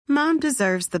Mom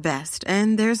deserves the best,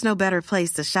 and there's no better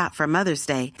place to shop for Mother's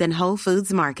Day than Whole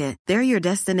Foods Market. They're your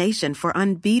destination for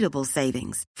unbeatable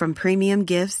savings, from premium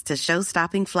gifts to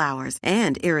show-stopping flowers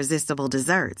and irresistible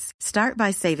desserts. Start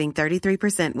by saving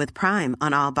 33% with Prime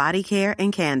on all body care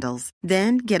and candles.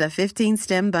 Then get a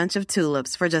 15-stem bunch of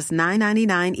tulips for just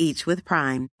 $9.99 each with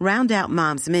Prime. Round out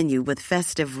Mom's menu with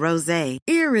festive rosé,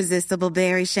 irresistible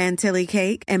berry chantilly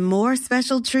cake, and more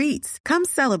special treats. Come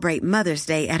celebrate Mother's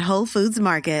Day at Whole Foods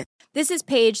Market. This is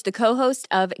Paige, the co-host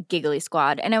of Giggly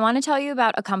Squad, and I want to tell you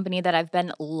about a company that I've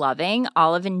been loving,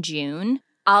 Olive & June.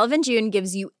 Olive & June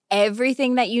gives you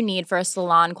everything that you need for a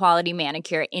salon-quality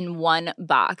manicure in one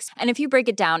box. And if you break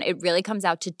it down, it really comes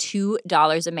out to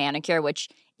 $2 a manicure, which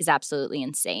is absolutely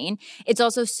insane. It's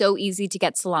also so easy to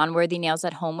get salon-worthy nails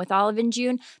at home with Olive &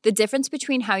 June. The difference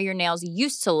between how your nails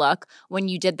used to look when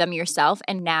you did them yourself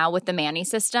and now with the Mani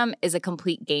system is a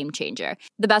complete game changer.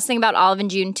 The best thing about Olive &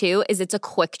 June, too, is it's a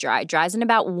quick dry. Dries in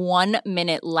about 1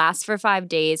 minute, lasts for 5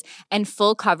 days, and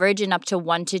full coverage in up to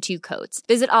 1 to 2 coats.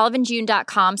 Visit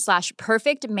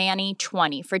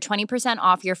oliveandjune.com/perfectmani20 for 20%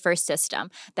 off your first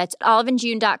system. That's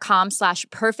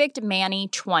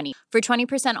oliveandjune.com/perfectmani20 for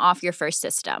 20% off your first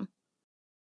system.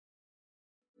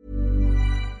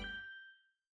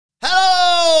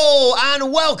 Hello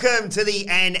and welcome to the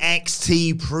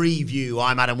NXT preview.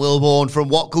 I'm Adam Wilborn from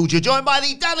What Culture, joined by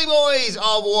the Dudley Boys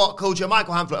of What Culture,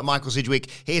 Michael Hamflett and Michael Sidgwick.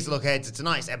 Here's to look ahead to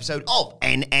tonight's episode of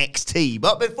NXT.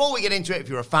 But before we get into it, if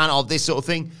you're a fan of this sort of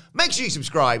thing, make sure you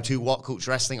subscribe to What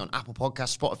Culture Wrestling on Apple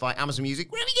Podcasts, Spotify, Amazon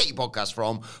Music, wherever you get your podcasts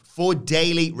from, for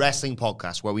daily wrestling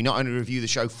podcasts, where we not only review the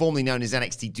show formerly known as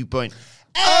NXT 2.0,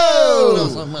 how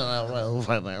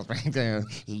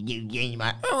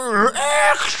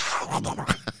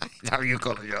you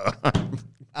call it?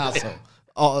 Asshole.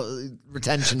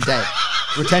 Retention dead.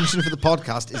 Retention for the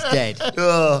podcast is dead.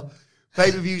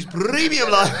 Pay-per-views, premium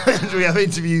live. We have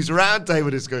interviews, roundtable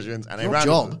discussions, and a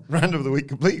random of the week,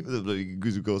 complete with the bloody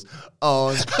goose, of course,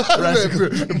 on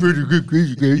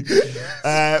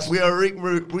we are a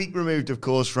week removed, of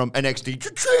course, from NXT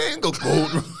Triangle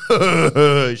Gold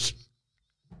Rush.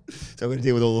 So we're going to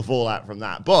deal with all the fallout from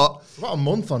that. But about a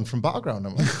month on from Battleground,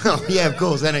 aren't we? Oh, yeah, of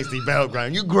course, NXT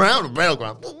Battleground. You ground a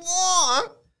Battleground.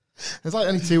 What? It's like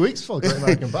only 2 weeks before Great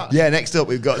American Bash. Yeah, next up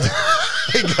we've got the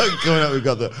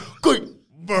Great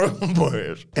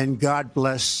Boys. And God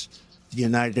bless the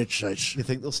United States. You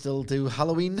think they'll still do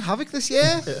Halloween Havoc this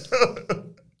year?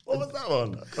 What was that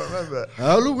one? I can't remember.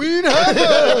 Halloween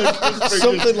Havoc!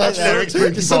 Something like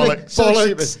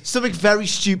that. Something very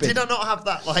stupid. Did I not have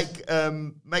that, like,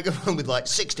 megaphone with, like,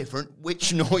 6 different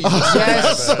witch noises?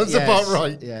 Yes, sounds about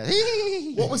right. Yeah.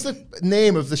 What was the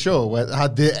name of the show where it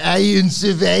had the Iron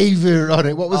Survivor on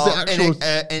it? What was the actual...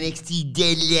 NXT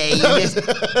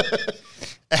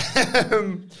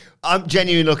Deadline. I'm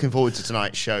genuinely looking forward to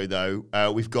tonight's show, though.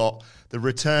 We've got the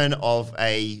return of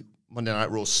a Monday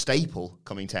Night Raw staple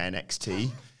coming to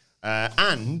NXT.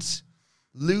 And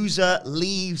loser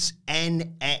leaves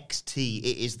NXT.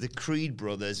 It is the Creed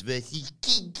brothers versus...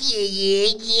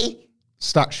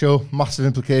 Stack show, massive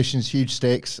implications, huge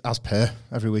stakes, as per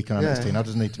every week on NXT. Now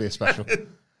doesn't need to be a special.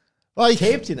 Like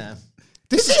taped, you know.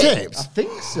 This is taped. I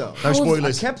think so. No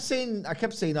spoilers. I kept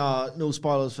saying no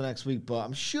spoilers for next week, but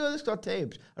I'm sure this got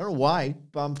taped. I don't know why,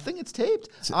 but I think it's taped.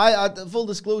 I full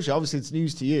disclosure, obviously it's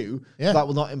news to you. Yeah. That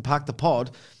will not impact the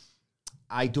pod.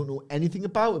 I don't know anything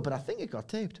about it, but I think it got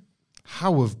taped.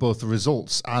 How have both the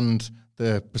results and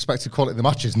the prospective quality of the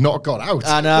matches not got out?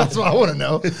 I know. That's what I want to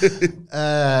know.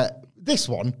 This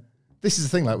is the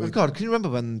thing. Like, God, can you remember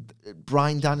when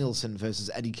Bryan Danielson versus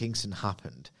Eddie Kingston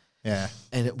happened? Yeah.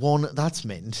 And it, 1, that's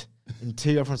mint. And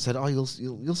 2, everyone said, "Oh, you'll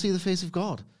see the face of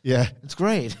God." Yeah, it's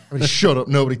great. I mean, shut up.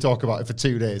 Nobody talk about it for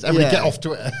 2 days. Everybody get off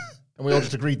Twitter, and we all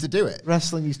just agreed to do it.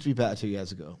 Wrestling used to be better 2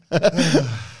 years ago.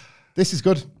 This is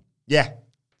good. Yeah.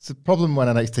 It's a problem when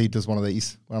NXT does one of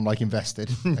these, when I'm like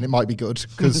invested, and it might be good,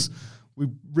 because we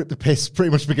rip the piss pretty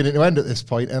much beginning to end at this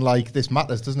point, and like, this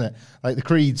matters, doesn't it? Like, the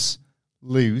Creeds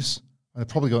lose, and they're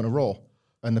probably going to Raw,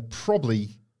 and they're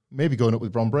probably maybe going up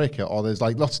with Bron Breakker, or there's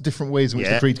like lots of different ways in which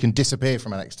the Creeds can disappear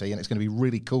from NXT, and it's going to be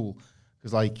really cool,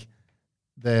 because like,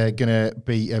 they're going to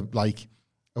be a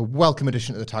welcome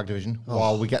addition to the tag division,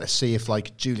 while we get to see if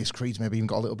like Julius Creed's maybe even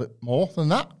got a little bit more than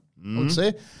that, I would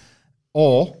say,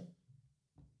 or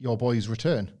your boys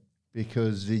return,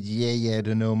 because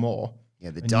they're no more.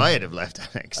 Yeah, the Diet have left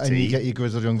NXT. And you get your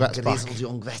grizzled young vets back. Grizzled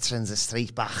young veterans are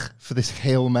straight back. For this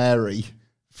Hail Mary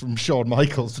from Shawn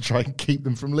Michaels to try and keep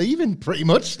them from leaving, pretty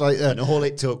much. And all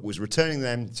it took was returning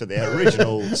them to their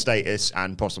original status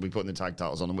and possibly putting the tag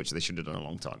titles on them, which they should have done a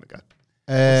long time ago. What's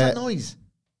that noise?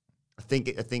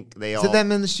 I think they are. Is it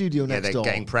them in the studio next they're door?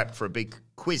 getting prepped for a big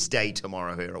quiz day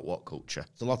tomorrow here at What Culture.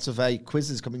 So lots of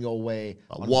quizzes coming your way.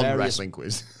 On One various, wrestling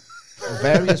quiz. on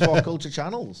various What Culture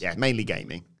channels. Yeah, mainly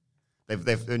gaming.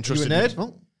 They've entrusted. You a nerd?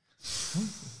 Oh.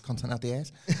 Content out the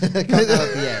ass. Content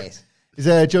out the ass. Is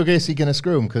Joe Gacy going to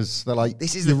screw him? Because they're like,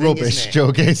 this is the the thing, rubbish, isn't it?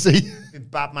 Joe Gacy. Been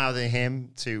bad-mouthing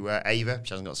him to Ava.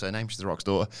 She hasn't got a surname. She's The Rock's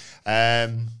daughter.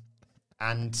 And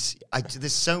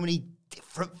there's so many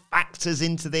different factors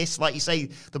into this. Like you say,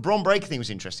 the Bron Breakker thing was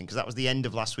interesting because that was the end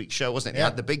of last week's show, wasn't it? They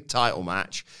had the big title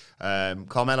match.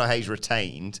 Carmelo Hayes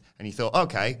retained, and you thought,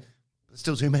 okay, there's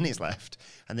still 2 minutes left.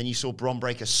 And then you saw Bron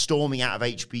Breakker storming out of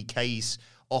HBK's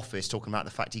office talking about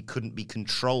the fact he couldn't be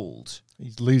controlled.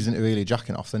 He's losing to Ilya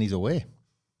Dragunov, then he's away.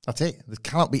 That's it. There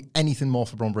cannot be anything more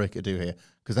for Bron Breakker to do here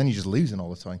because then he's just losing all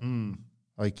the time.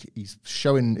 Like, he's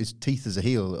showing his teeth as a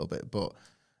heel a little bit, but...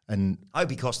 And I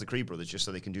hope he costs the Creed brothers just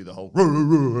so they can do the whole...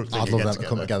 I'd love them to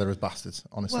come together as bastards,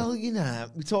 honestly. Well,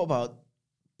 we talk about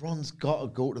Bron's got to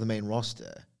go to the main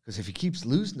roster because if he keeps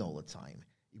losing all the time,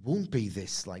 he won't be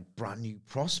this like brand new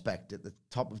prospect at the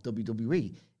top of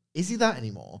WWE. Is he that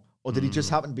anymore? Or did he just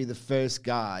happen to be the first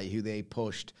guy who they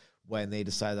pushed when they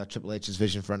decided that Triple H's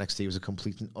vision for NXT was a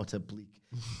complete and utter bleak,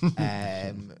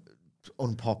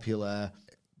 unpopular,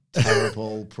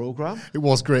 terrible program? It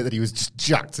was great that he was just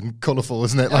jacked and colourful,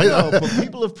 isn't it? I know, but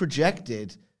people have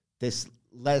projected this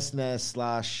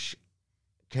Lesnar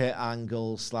 / Kurt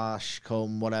Angle /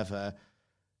 come whatever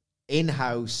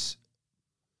in-house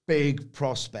big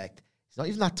prospect. He's not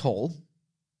even that tall.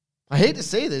 I hate to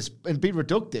say this and be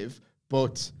reductive,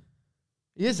 but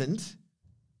he isn't.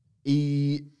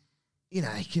 He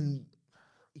can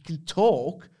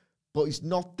talk, but he's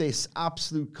not this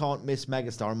absolute can't miss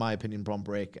megastar, in my opinion, Bron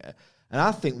Breakker. And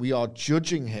I think we are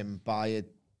judging him by a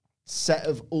set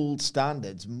of old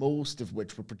standards, most of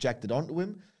which were projected onto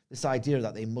him. This idea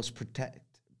that they must protect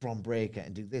Bron Breakker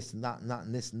and do this and that and that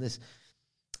and this and this.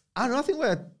 I don't know, I think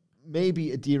we're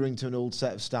maybe adhering to an old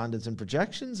set of standards and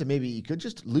projections, and maybe he could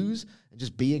just lose and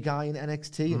just be a guy in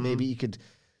NXT, and maybe he could,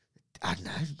 I don't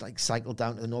know, like cycle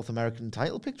down to the North American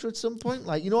title picture at some point.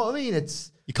 Like, you know what I mean?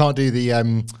 You can't do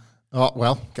the,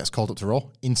 gets called up to Raw,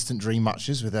 instant dream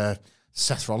matches with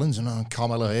Seth Rollins and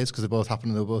Carmelo Hayes because they both happened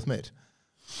and they were both mid.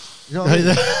 You know what I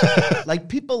mean? Like,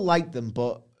 people like them,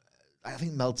 but I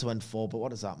think Meltzer went 4, but what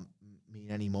does that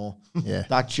mean anymore? Yeah.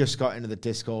 That just got into the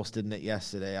discourse, didn't it,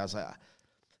 yesterday? I was like,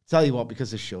 tell you what,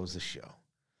 because this show's the show.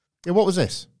 Yeah, what was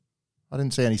this? I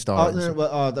didn't see any star ratings.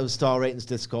 There was star ratings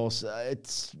discourse.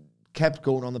 It's kept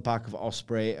going on the back of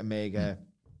Ospreay, Omega,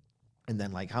 and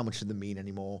then, like, how much do they mean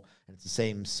anymore? And it's the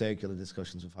same circular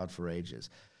discussions we've had for ages.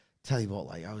 Tell you what,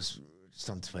 like, I was just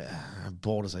on Twitter, I'm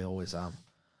bored as I always am.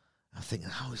 I'm thinking,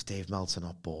 how is Dave Meltzer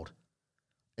not bored?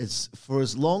 It's for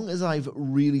as long as I've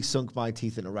really sunk my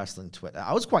teeth into wrestling Twitter.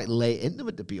 I was quite late into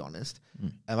it, to be honest.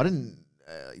 I didn't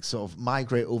sort of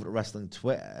migrate over to wrestling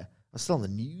Twitter. I was still on the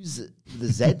news, the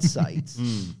Z sites,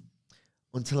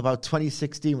 until about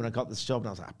 2016 when I got this job, and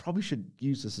I was like, I probably should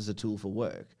use this as a tool for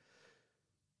work.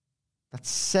 That's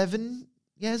 7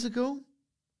 years ago.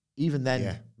 Even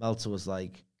then, Meltzer was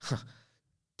like,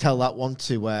 tell that one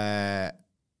to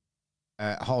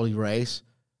Harley Race,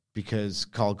 because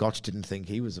Carl Gotch didn't think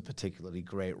he was a particularly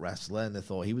great wrestler, and they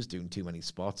thought he was doing too many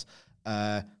spots.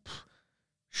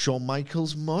 Shawn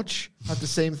Michaels much had the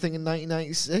same thing in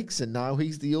 1996, and now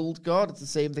he's the old god. It's the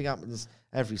same thing happens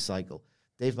every cycle.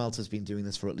 Dave Meltzer's been doing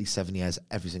this for at least 7 years,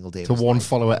 every single day. To one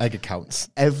follower egg accounts.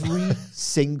 Every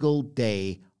single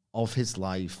day of his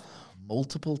life,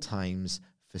 multiple times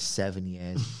for 7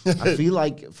 years. I feel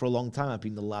like for a long time I've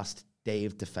been the last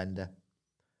Dave defender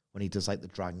when he does like the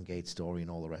Dragon Gate story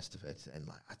and all the rest of it. And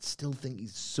like, I still think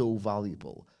he's so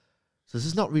valuable. So this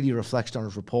is not really a reflection on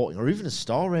his reporting or even his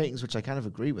star ratings, which I kind of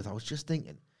agree with. I was just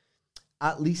thinking,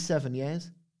 at least 7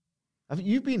 years. How long have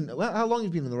you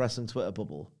been in the wrestling Twitter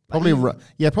bubble? Probably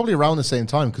around the same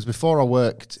time, because before I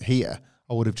worked here,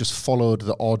 I would have just followed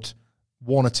the odd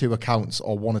 1 or 2 accounts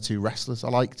or 1 or 2 wrestlers I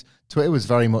liked. Twitter was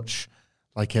very much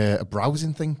like a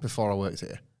browsing thing before I worked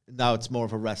here. Now it's more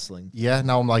of a wrestling. Yeah,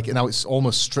 now it's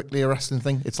almost strictly a wrestling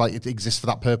thing. It's like it exists for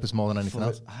that purpose more than anything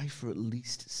else. For at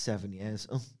least 7 years.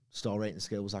 Star rating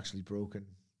scale was actually broken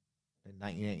in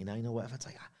 1989 or whatever. It's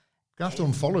like, you have to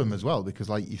unfollow him as well, because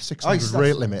like your 600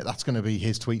 rate limit, that's going to be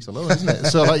his tweets alone, isn't it?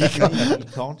 So like you can't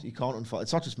unfollow.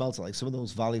 It's not just Meltzer. Like some of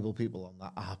those valuable people on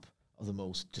that app are the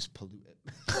most just polluted.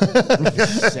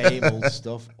 Same old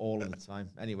stuff all of the time.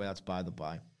 Anyway, that's by the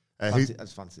by.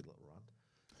 That's fancy little rant.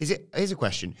 Here's a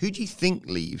question. Who do you think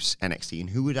leaves NXT and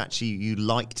who would actually you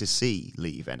like to see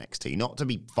leave NXT? Not to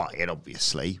be fired,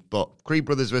 obviously, but Creed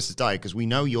Brothers versus Dyer, because we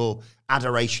know your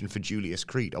adoration for Julius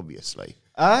Creed, obviously.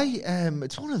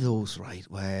 It's one of those, right,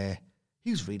 where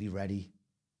he was really ready.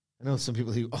 I know some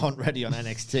people who aren't ready on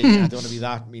NXT. I don't want to be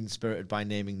that mean-spirited by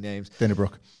naming names. Dana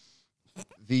Brooke.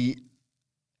 The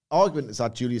argument is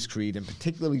that Julius Creed, and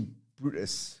particularly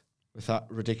Brutus, with that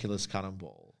ridiculous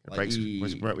cannonball. What we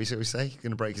say? He's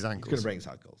going to break his ankles. He's going to break his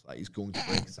ankles. He's going to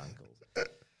break his ankles.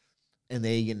 And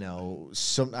they,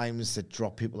 sometimes they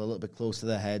drop people a little bit close to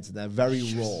their heads, and they're very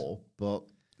raw. But,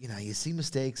 you see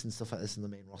mistakes and stuff like this in the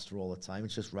main roster all the time.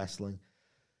 It's just wrestling.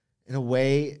 In a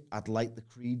way, I'd like the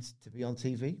Creeds to be on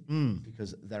TV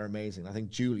because they're amazing. I think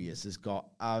Julius has got,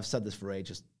 I've said this for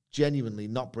ages, genuinely,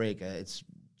 not Breaker, it's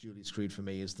Julius Creed for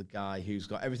me is the guy who's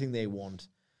got everything they want.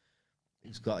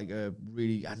 He's got like a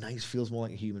nice, feels more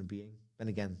like a human being. Then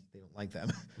again, they don't like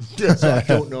them. So I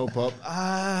don't know, but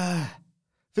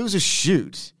if it was a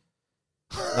shoot,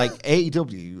 like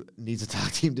AEW needs a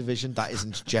tag team division that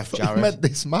isn't Jeff Jarrett. You meant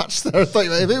this match there. I thought,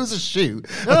 if it was a shoot,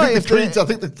 I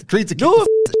think the Creeds are no.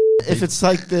 If it's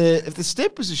like if the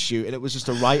Stip was a shoot and it was just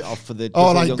a write-off for the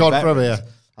like God forever, yeah,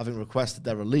 having requested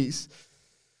their release,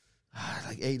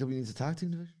 like AEW needs a tag team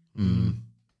division.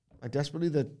 Like desperately,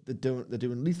 they're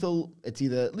doing lethal. It's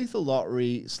either Lethal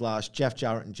Lottery / Jeff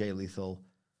Jarrett and Jay Lethal,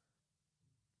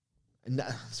 and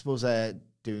I suppose they're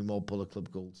doing more Bullet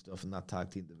Club Gold stuff in that tag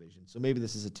team division. So maybe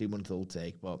this is a 2-month-old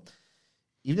take, but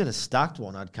even in a stacked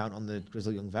one, I'd count on the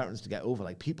Grizzled Young Veterans to get over.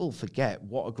 Like, people forget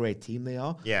what a great team they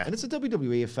are. Yeah. And it's a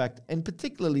WWE effect, and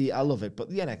particularly, I love it, but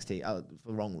the NXT,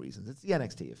 for wrong reasons, it's the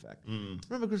NXT effect.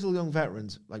 Remember Grizzled Young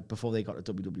Veterans, like, before they got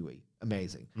to WWE?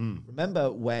 Amazing.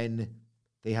 Remember when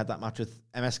they had that match with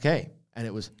MSK, and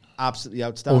it was absolutely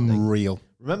outstanding. Unreal.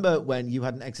 Remember when you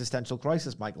had an existential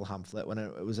crisis, Michael Hamflett, when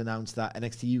it was announced that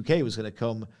NXT UK was going to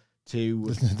come to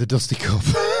the Dusty Cup.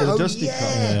 The Dusty Cup.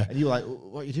 Yeah. And you were like,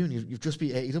 what are you doing? You've just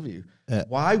beat AEW. Yeah.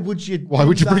 Why would you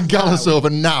bring Gallus over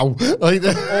now?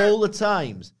 All the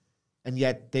times. And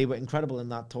yet they were incredible in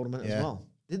that tournament as well.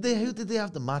 Who did they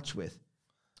have the match with?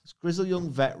 It's Grizzled Young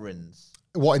Veterans.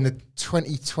 What, in the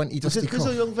 2020 Dusty Cup?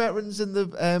 Grizzled Young Veterans in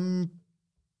the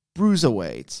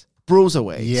Bruiserweight.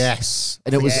 Yes.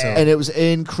 And it was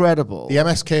incredible. The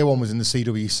MSK one was in the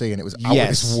CWC and it was out of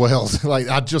this world. Like,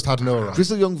 I just had no run.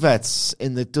 Grizzled Young Vets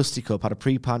in the Dusty Cup had a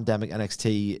pre-pandemic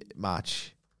NXT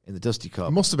match in the Dusty Cup.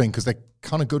 It must have been because they're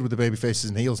kind of good with the baby faces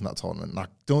and heels in that tournament. And I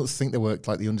don't think they worked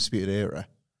like the Undisputed Era.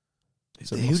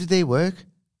 So who did they work?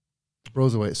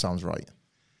 Broserweight sounds right.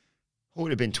 What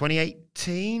would it have been,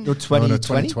 2018? No,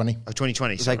 2020. 2020. Oh,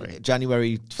 2020, It's sorry. like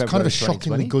January, February. It's kind of a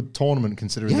shockingly good tournament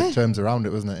considering the terms around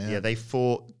it, wasn't it? Yeah, they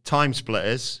fought Time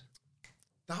Splitters.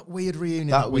 That weird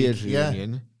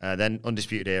reunion. Then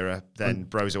Undisputed Era, then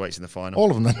Broserweights in the final. All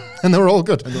of them then. And they were all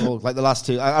good. And they were all, like the last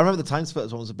two. I remember the Time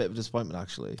Splitters one was a bit of a disappointment,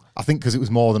 actually. I think because it was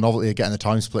more the novelty of getting the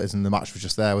Time Splitters and the match was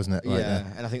just there, wasn't it?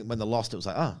 And I think when they lost, it was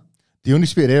like, The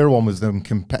Undisputed Era one was them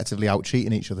competitively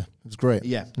out-cheating each other. It was great.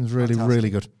 Yeah. It was really, really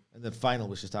good. And the final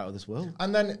was just out of this world.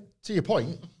 And then, to your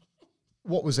point,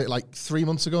 what was it, like 3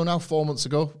 months ago now, 4 months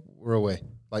ago? We're away.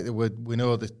 Like, we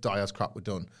know the Dyer's crap were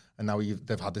done, and now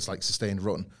they've had this, like, sustained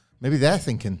run. Maybe they're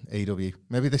thinking, AEW,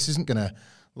 maybe this isn't going to,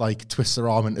 like, twist their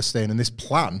arm into staying in this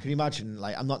plan. Can you imagine,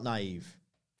 like, I'm not naive.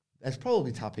 There's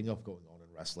probably tapping up going on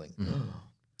in wrestling.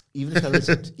 Even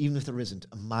if there isn't,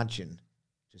 imagine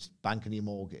just banking your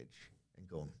mortgage and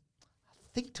going, I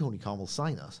think Tony Khan will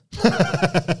sign us.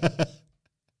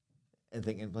 And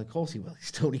thinking, well, of course he will.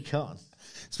 He's Tony Khan.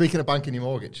 Speaking of banking your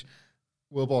mortgage,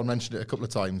 Wilborn mentioned it a couple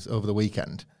of times over the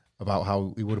weekend about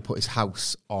how he would have put his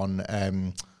house on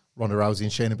Ronda Rousey and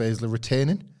Shayna Baszler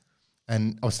retaining.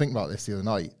 And I was thinking about this the other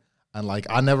night. And, like,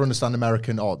 I never understand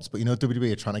American odds, but,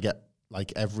 WWE are trying to get,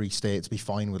 like, every state to be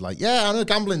fine with, like, I know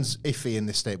gambling's iffy in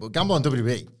this state, but gamble on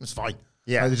WWE, it's fine.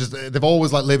 Yeah. Like, they've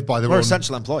always, like, lived by their own... We're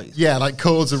essential employees. Yeah, like,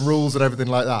 codes and rules and everything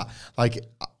like that. Like,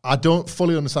 I don't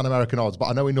fully understand American odds, but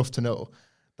I know enough to know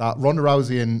that Ronda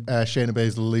Rousey and Shayna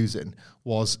Baszler losing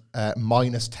was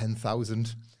minus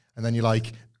 10,000. And then you're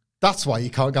like, that's why you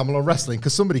can't gamble on wrestling,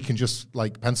 because somebody can just,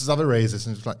 like, pencils have erasers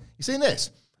and it's like, you seen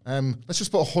this? Let's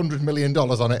just put $100 million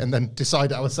on it and then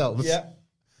decide it ourselves. Yeah.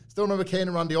 Still remember Kane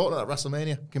and Randy Orton at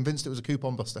WrestleMania, convinced it was a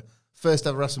coupon buster. First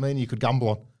ever WrestleMania you could gamble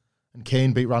on. And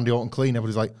Kane beat Randy Orton clean.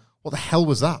 Everybody's like, what the hell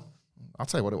was that? I'll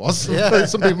tell you what it was. Yeah.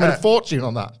 Some people made a fortune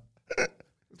on that.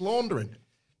 It's laundering.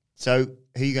 So,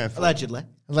 who are you going for?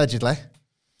 Allegedly.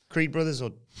 Creed Brothers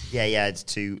or... Yeah, it's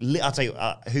two. I'll tell you,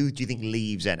 who do you think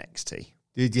leaves NXT?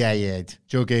 Yeah.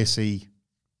 Joe Gacy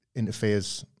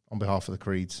interferes on behalf of the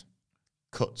Creeds.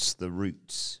 Cuts the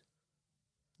roots.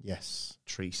 Yes.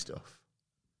 Tree stuff.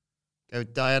 Go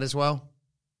Dyad as well?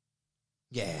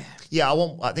 Yeah. Yeah,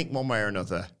 I think one way or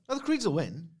another. Well, the Creeds will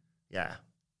win. Yeah.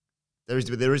 There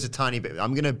is a tiny bit.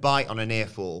 I'm going to bite on an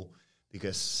earful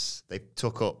because they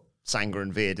took up Sanger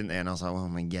and Veer, didn't they? And I was like, oh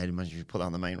my God, imagine if you put that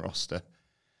on the main roster.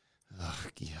 Oh,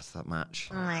 yes, that match.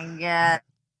 Oh my God.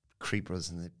 Creepers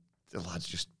and the lads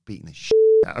just beating the shit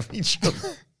out of each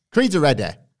other. Creeds are ready.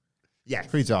 Yeah.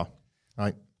 Creeds are.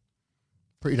 Right.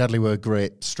 Pretty Deadly were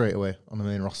great straight away on the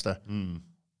main roster.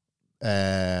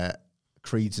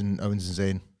 Creeds and Owens and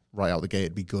Zayn right out the gate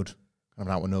would be good. Kind of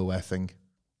an out of nowhere thing.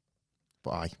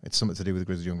 But it's something to do with the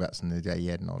Grizzly Young Vets and the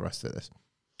Dead and all the rest of this.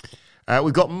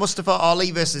 We've got Mustafa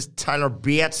Ali versus Tyler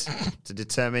Bate to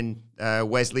determine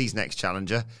Wesley's next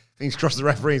challenger. Fingers crossed the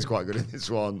referee's quite good in this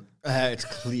one. It's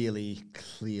clearly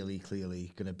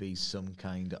going to be some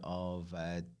kind of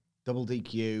double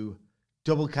DQ,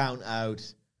 double count out.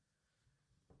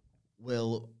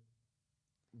 Will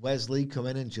Wesley come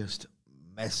in and just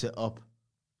mess it up?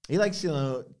 He likes, he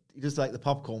does like the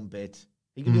popcorn bit.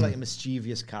 He can be like a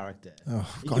mischievous character.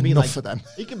 Oh, he got can be enough like, for them.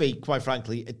 He can be, quite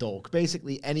frankly, a dog.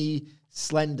 Basically, any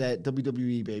slender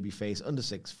WWE babyface under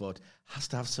 6 foot has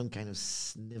to have some kind of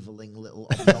sniveling little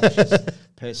obnoxious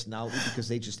personality because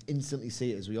they just instantly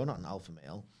see it as, well, you're not an alpha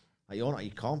male. Like, you're not,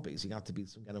 you can't be. So you have to be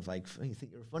some kind of like, you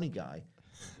think you're a funny guy.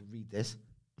 Read this.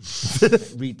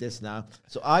 Read this now.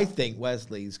 So I think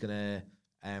Wesley's going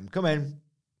to come in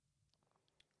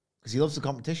because he loves the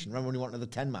competition. Remember when he wanted the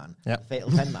 10-man? Yeah. Fatal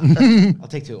 10-man. I'll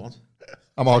take 2 at once.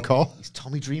 I'm hardcore. He's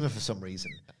Tommy Dreamer for some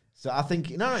reason. So I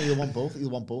think, no, you'll want both. You'll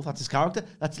want both. That's his character.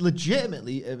 That's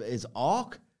legitimately his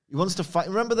arc. He wants to fight.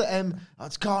 Remember that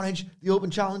it's Carnage, the open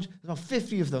challenge. There's about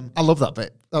 50 of them. I love that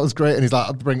bit. That was great. And he's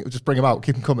like, just bring him out.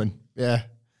 Keep him coming. Yeah.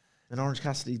 And Orange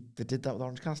Cassidy, they did that with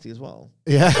Orange Cassidy as well.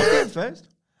 Yeah. First.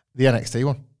 The NXT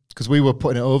one. Because we were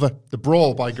putting it over. The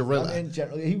Brawl by Gorilla. In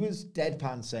general, he was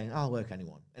deadpan saying, I'll work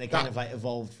anyone. And it kind of like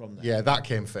evolved from there. Yeah, that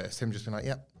came first. Him just being like,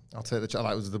 yep, I'll take the challenge.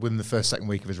 Like, it was within the first, second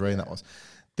week of his reign, that was.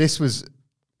 This was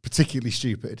particularly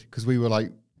stupid because we were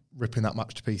like ripping that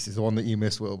match to pieces. The one that you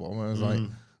missed, Wilborn. And I was like,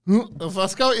 if I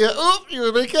scout you, you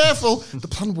would be careful. The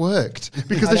plan worked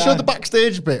because they showed the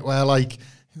backstage bit where like,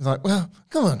 he was like, well,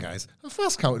 come on, guys. I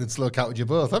fast counted and slow counted you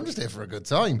both. I'm just here for a good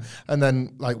time. And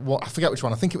then, like, I forget which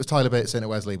one. I think it was Tyler Bates saying to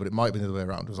Wesley, but it might have been the other way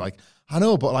around. It was like, I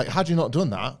know, but, like, had you not done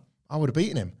that, I would have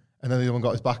beaten him. And then the other one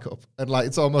got his back up. And, like,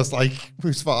 it's almost like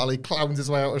Bruce Farley clowns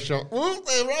his way out of shot. Oh,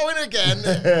 they're rowing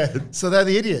again. So they're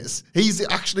the idiots. He's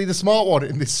actually the smart one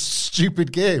in this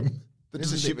stupid game.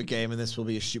 This is a stupid game, and this will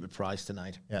be a stupid prize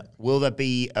tonight. Yeah. Will there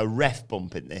be a ref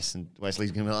bump in this? And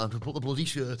Wesley's going to be like, put the bloody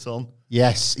shirt on.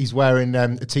 Yes, he's wearing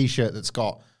a T-shirt that's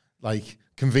got, like,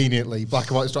 conveniently black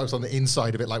and white stripes on the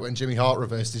inside of it, like when Jimmy Hart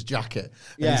reversed his jacket.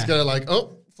 And he's going to, like,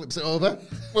 flips it over.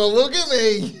 Well, look at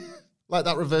me. Like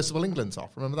that reversible England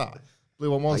top. Remember that?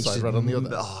 Blue on one side, red on the other.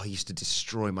 Oh, I used to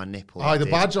destroy my nipple. The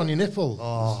badge on your nipple.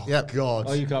 Oh, yep. God.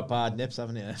 Oh, you've got bad nips,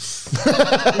 haven't you?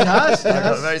 I've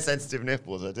got very sensitive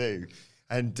nipples, I do.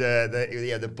 And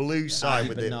the blue side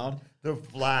with the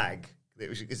flag.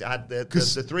 It had the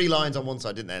 3 lines on one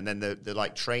side, didn't there? And then the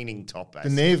like training top. The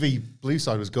navy blue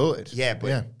side was goated. Yeah,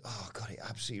 but oh god, it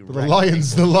absolutely. But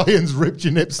the lions ripped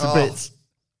your nips to bits.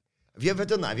 Have you ever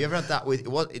done that? Have you ever had that with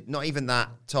not even that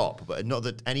top, but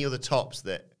any other tops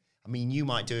that? I mean, you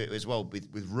might do it as well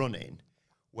with running,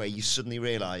 where you suddenly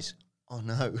realise, oh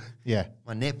no,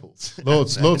 my nipples.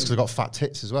 Loads, because I've got fat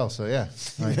tits as well. So yeah,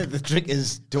 right. The trick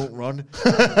is don't run.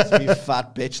 Just be a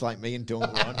fat bitch like me and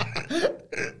don't run.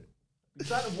 You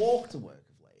trying to walk to work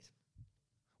of late?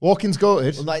 Walking's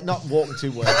goated. Well, like not walking to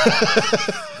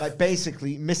work. Like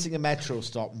basically missing a metro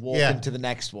stop and walking to the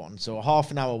next one. So a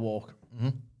half an hour walk. Mm-hmm.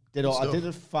 I did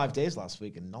it 5 days last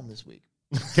week and none this week.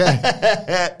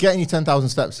 Getting your 10,000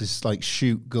 steps is like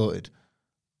shoot goated.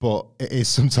 But it is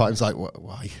sometimes like,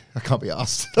 why? I can't be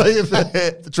asked. Like, if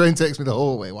the train takes me the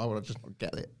whole way, why would I just not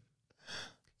get it?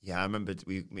 Yeah, I remember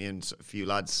me and a few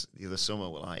lads the other summer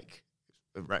were like,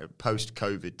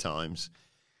 post-COVID times,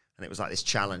 and it was like this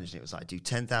challenge, and it was like, do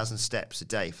 10,000 steps a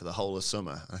day for the whole of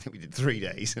summer. And I think we did 3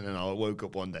 days, and then I woke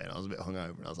up one day, and I was a bit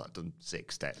hungover, and I was like, done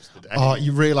 6 steps a day. Oh,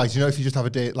 you realise, if you just have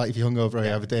a day, like if you're hungover, you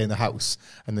have a day in the house,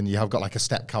 and then you have got like a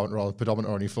step counter or a pedometer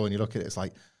on your phone, you look at it, it's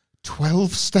like,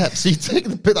 12 steps. So you take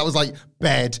the bit that was like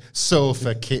bed,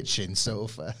 sofa, kitchen,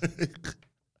 sofa.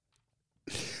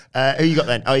 Who you got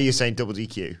then? Oh, you're saying double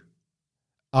DQ?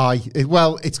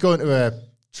 Well, it's going to a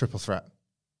triple threat.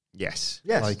 Yes.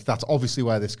 Like, that's obviously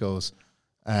where this goes.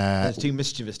 It's too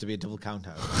mischievous to be a double count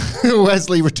out.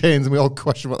 Wesley retains, and we all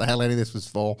question what the hell any of this was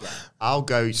for. Yeah. I'll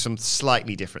go some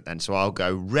slightly different then. So I'll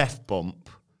go ref bump.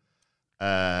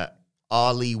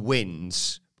 Ali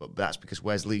wins, But that's because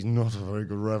Wesley's not a very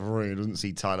good referee. He doesn't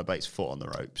see Tyler Bates' foot on the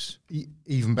ropes.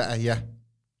 Even better, yeah.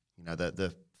 You know,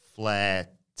 the Flair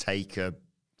Taker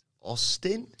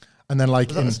Austin? And then,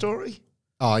 like, is that the story?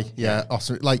 Aye, yeah.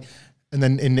 Austin. Like, and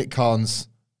then in Nick Khan's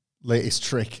latest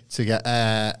trick to get,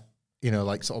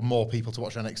 like, sort of more people to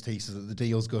watch NXT so that the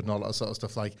deal's good and all that sort of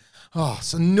stuff. Like,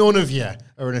 so none of you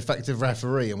are an effective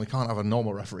referee, and we can't have a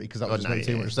normal referee because that would just make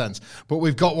too much sense. But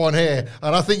we've got one here,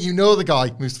 and I think you know the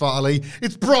guy, Mustafa Ali.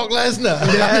 It's Brock Lesnar.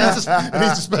 And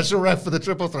he's a special ref for the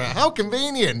triple threat. How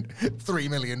convenient. 3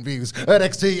 million views.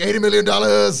 NXT, $80 million.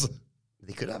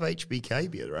 They could have HBK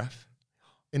be a ref.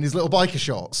 In his little biker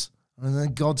shorts. And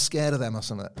then God's scared of them or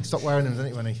something. He stopped wearing them,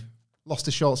 didn't he, when he lost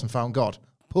his shorts and found God.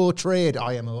 Poor trade,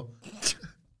 IMO.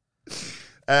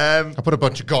 I put a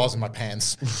bunch of gauze in my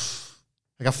pants.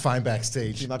 I got fine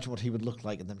backstage. Can you imagine what he would look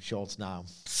like in them shorts now?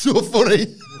 So funny.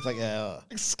 It's like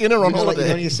Skinner on holiday.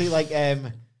 When you see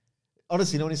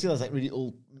honestly, when you see those like really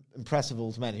old, impressive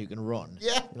old men who can run,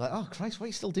 you're like, oh Christ, what are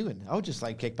you still doing? I would just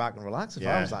like kick back and relax if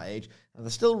I was that age. And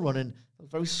they're still running,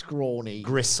 very scrawny,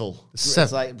 gristle.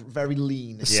 It's like very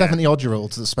lean. The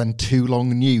 70-odd-year-olds that spend too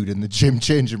long nude in the gym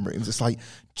changing rooms. It's like,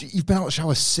 you've been out of the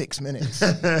shower 6 minutes.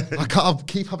 I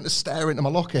keep having to stare into my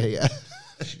locker here.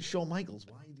 Shawn Michaels,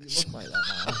 why do you look like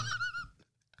that now?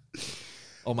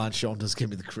 Oh man, Shawn does give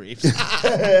me the creeps.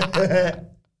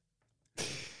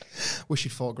 Wish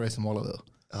he'd fought Grayson Waller though.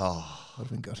 Oh, would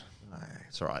have been good.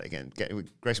 It's all right. Again,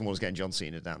 Grayson Waller's getting John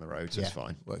Cena down the road, so it's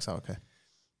fine. Works out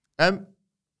okay.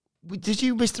 Did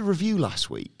you miss the review last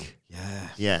week?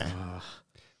 Yeah.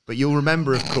 But you'll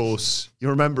remember, of course,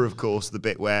 the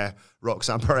bit where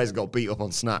Roxanne Perez got beat up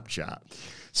on Snapchat.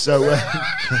 So,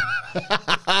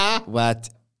 what?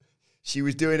 She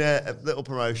was doing a little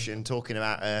promotion talking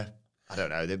about, I don't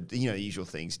know, the usual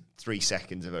things. 3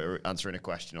 seconds of her answering a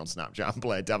question on Snapchat, and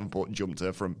Blair Davenport jumped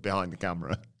her from behind the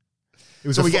camera.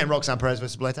 So we're getting Roxanne Perez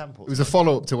versus Blair Davenport. It was a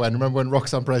follow-up to remember when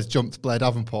Roxanne Perez jumped Blair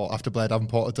Davenport after Blair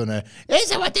Davenport had done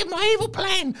 "Here's how I did my evil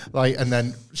plan," and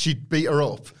then she beat her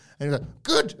up. And he was like,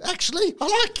 good, actually, I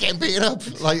like getting beaten up.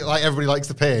 Like everybody likes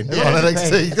the pain on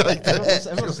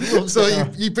NXT. So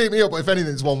you beat me up, but if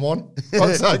anything, it's 1-1.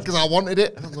 Because I wanted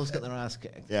it. Everyone loves getting their ass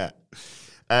kicked. Yeah.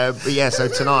 So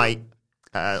tonight,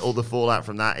 all the fallout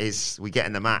from that is we get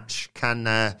in the match. Can,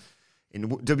 in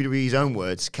WWE's own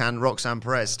words, can Roxanne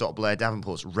Perez stop Blair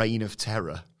Davenport's reign of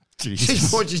terror?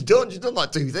 Jesus. What she's done. She's done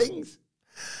like 2 things.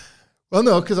 Well,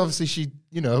 no, because obviously she,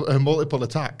 her multiple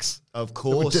attacks. Of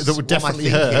course. That would definitely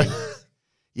hurt.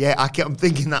 Yeah, I'm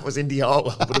thinking that was Indy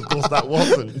Hartwell, but of course that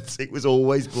wasn't. It was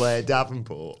always Blair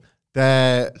Davenport.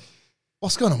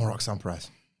 What's going on with Roxanne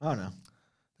Perez? I don't know.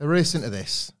 They're racing to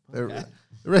this. They're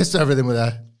racing to everything with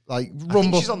her. Like,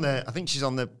 Rumble. I think she's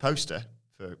on the poster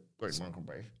for Great American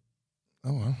Brave.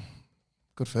 Oh, well.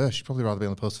 Good for her. She'd probably rather be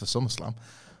on the poster for SummerSlam.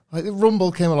 Like, the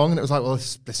Rumble came along and it was like, well,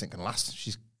 this ain't going to last.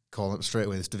 She's calling up straight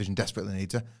away. This division desperately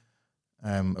needs her.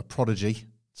 A prodigy.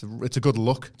 It's a good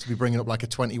look to be bringing up like a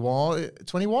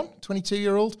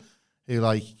 22-year-old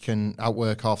who can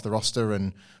outwork half the roster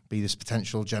and be this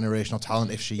potential generational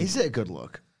talent if she... Is it a good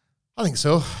look? I think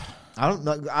so. I don't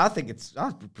know. I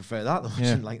prefer that than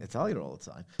watching like Natalia all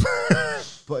the time.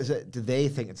 But do they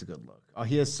think it's a good look? Or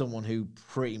here's someone who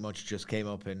pretty much just came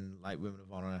up in like Women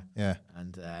of Honor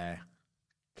and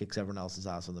kicks everyone else's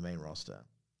ass on the main roster.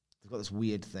 They've got this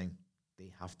weird thing.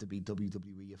 They have to be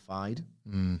WWE-ified.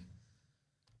 Mm.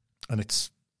 And it's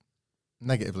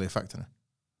negatively affecting her.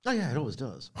 Oh, yeah, it always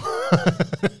does.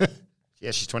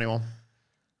 Yeah, she's 21.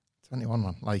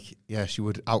 21, man. She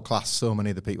would outclass so many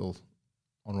of the people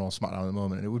on Raw SmackDown at the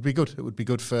moment. And it would be good. It would be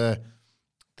good for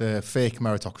the fake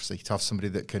meritocracy to have somebody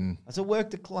that can... Has her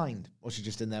work declined? Or is she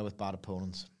just in there with bad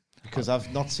opponents? Because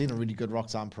I've not seen a really good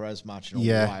Roxanne Perez match in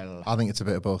a while. I think it's a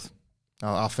bit of both.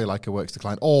 I feel like her work's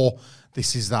declined. Or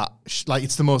this is that...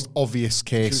 it's the most obvious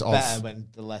case she of... was better when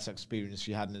the less experience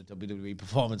she had in a WWE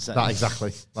performance center. That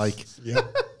exactly.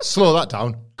 Slow that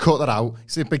down. Cut that out.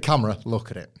 See a big camera. Look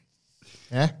at it.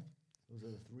 Yeah? Those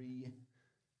are the 3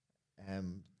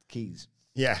 keys.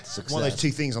 Yeah. One of those 2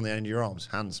 things on the end of your arms.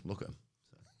 Hands. Look at them.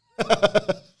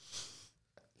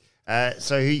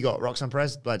 So who you got? Roxanne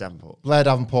Perez? Blair Davenport? Blair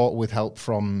Davenport with help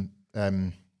from,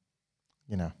 that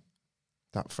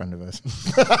friend of hers.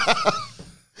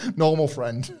 Normal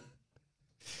friend.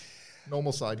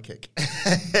 Normal sidekick.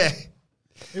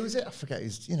 Who was it? I forget.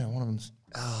 He's, one of them's.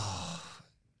 Oh.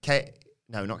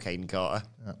 No, not Caden Carter.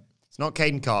 Yeah. It's not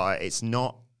Caden Carter. It's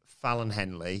not Fallon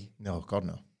Henley. No, God,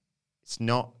 no. It's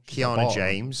not Kiana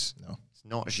James. No. It's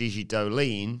not Gigi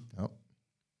Dolin. No.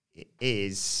 It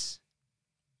is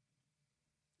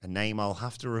a name I'll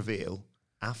have to reveal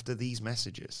after these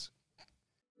messages.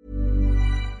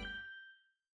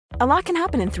 A lot can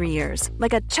happen in 3 years,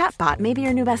 like a chatbot may be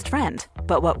your new best friend.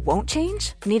 But what won't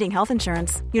change? Needing health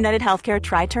insurance. United Healthcare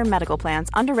Tri-Term Medical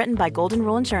Plans, underwritten by Golden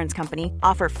Rule Insurance Company,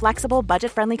 offer flexible,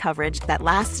 budget-friendly coverage that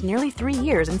lasts nearly 3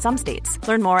 years in some states.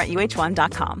 Learn more at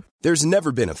uh1.com. There's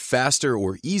never been a faster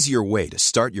or easier way to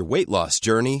start your weight loss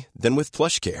journey than with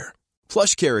PlushCare.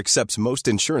 PlushCare accepts most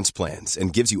insurance plans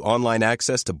and gives you online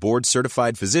access to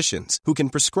board-certified physicians who can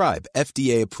prescribe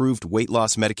FDA-approved weight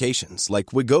loss medications like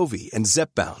Wegovy and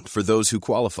Zepbound for those who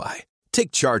qualify.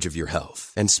 Take charge of your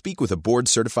health and speak with a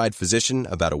board-certified physician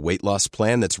about a weight loss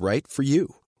plan that's right for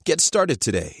you. Get started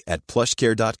today at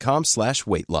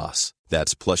plushcare.com/weight loss.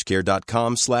 That's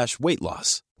plushcare.com/weight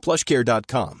loss.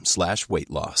 plushcare.com/weight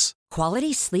loss.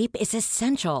 Quality sleep is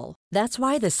essential. That's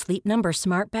why the Sleep Number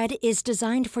Smart Bed is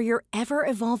designed for your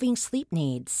ever-evolving sleep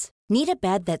needs. Need a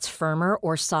bed that's firmer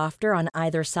or softer on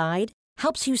either side?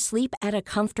 Helps you sleep at a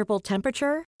comfortable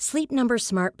temperature? Sleep Number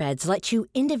Smart Beds let you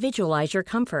individualize your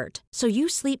comfort, so you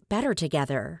sleep better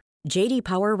together. J.D.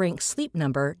 Power ranks Sleep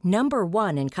Number number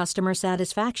 1 in customer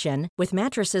satisfaction with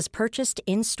mattresses purchased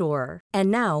in-store.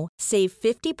 And now, save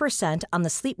 50% on the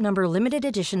Sleep Number Limited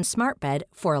Edition Smart Bed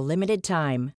for a limited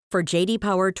time. For J.D.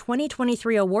 Power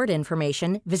 2023 award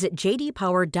information, visit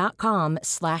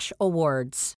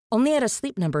jdpower.com/awards. Only at a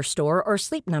Sleep Number store or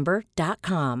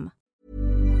sleepnumber.com.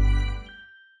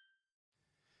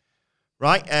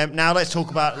 Right, now let's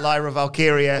talk about Lyra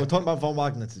Valkyria. We're talking about Von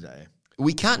Wagner today.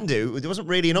 We can do. There wasn't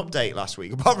really an update last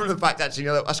week, apart from the fact, actually,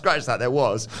 I scratched that, there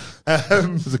was.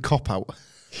 There's a cop-out.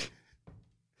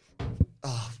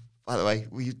 Oh, by the way,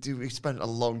 we spent a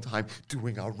long time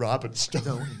doing our Robert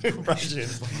Stone impression.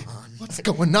 What's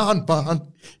going on,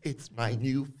 Bon? It's my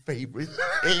new favorite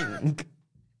thing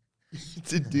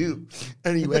to do.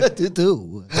 Anyway,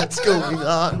 what's going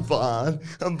on, Bon?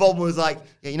 And Bon was like,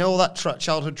 yeah, you know all that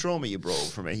childhood trauma you brought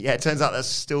from me? Yeah, it turns out that's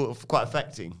still quite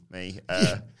affecting me.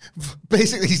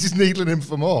 Basically, he's just needling him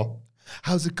for more.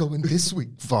 How's it going this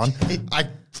week, Von? I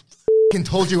f***ing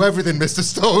told you everything, Mr.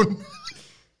 Stone.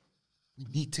 We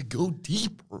need to go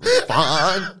deeper,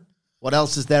 Von. What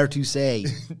else is there to say?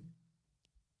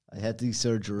 I had the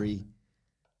surgery,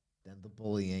 then the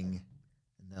bullying,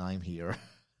 and now I'm here.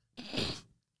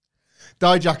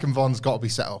 Dijak and Von's got to be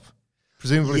set up,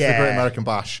 presumably for the Great American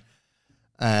Bash,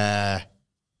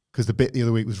 because the bit the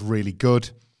other week was really good,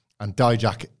 and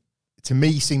Dijak, to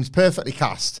me, seems perfectly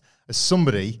cast as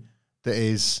somebody that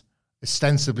is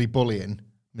ostensibly bullying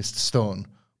Mr. Stone,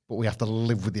 but we have to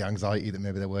live with the anxiety that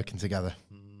maybe they're working together.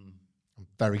 I'm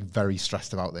very, very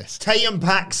stressed about this. Tatum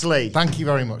Paxley. Thank you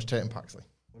very much, Tatum Paxley.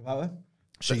 What about her?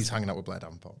 She's hanging out with Blair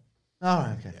Davenport. Oh,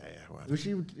 right, okay. Yeah. Well. Was she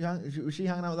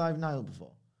hanging out with Ivan Nile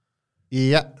before?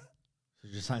 Yeah. So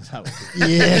she just hangs out with her?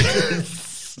 Yeah.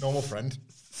 Normal friend.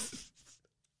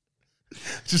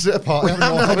 Just at a party,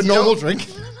 have a normal drink.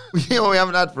 You know what we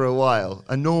haven't had for a while?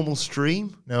 A normal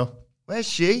stream? No. Where's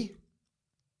she?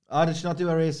 Oh, did she not do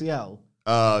her ACL?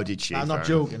 Oh, did she? I'm not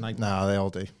joking. Like, no, they all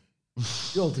do.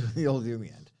 They all do in the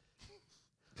end.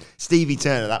 Stevie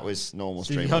Turner, that was normal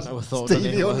Stevie stream. Hunter, I thought.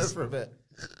 Stevie Hunter for a bit.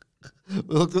 We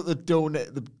looked at the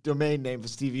domain name for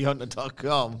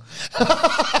StevieHunter.com.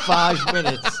 5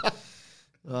 minutes.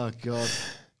 Oh, God.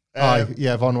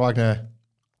 Von Wagner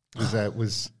he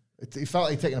felt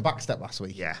like he'd taken a back step last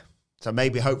week. Yeah. So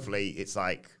maybe, hopefully, it's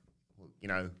like,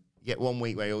 you get 1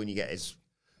 week where all you get is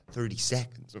 30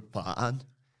 seconds of Von.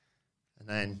 And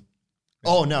then,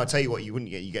 oh, no, I'll tell you what you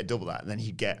wouldn't get. You get double that. And then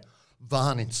you'd get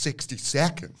Von in 60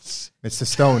 seconds. Mr.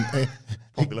 Stone.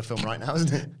 Popular film right now,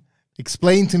 isn't it?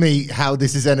 Explain to me how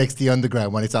this is NXT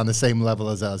Underground when it's on the same level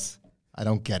as us. I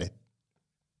don't get it.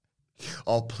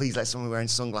 Oh, please let someone wearing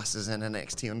sunglasses in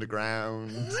NXT Underground.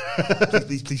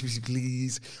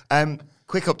 please.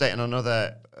 Quick update on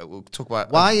another. We'll talk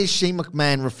about. Why is Shane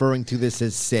McMahon referring to this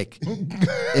as sick?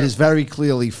 It is very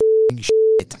clearly f***ing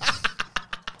shit.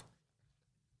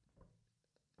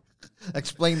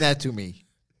 Explain that to me.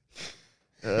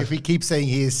 If we keep saying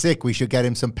he is sick, we should get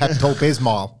him some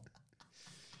Pepto-Bismol.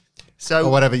 So,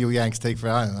 or whatever you Yanks take for,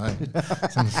 I don't know,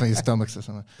 something for your stomachs or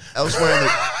something.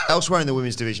 Elsewhere in the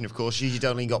women's division, of course, Gigi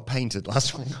Dolan got painted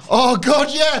last week. Oh,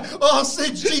 God, yeah. Oh,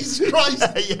 Sid, Jesus Christ.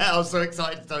 Yeah, I'm so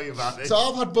excited to tell you about this. So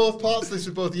I've had both parts of this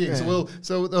with both of you. Yeah. On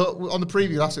the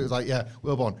preview last week, it was like, yeah,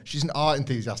 Wilborn, she's an art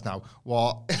enthusiast now.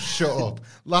 What? Shut up.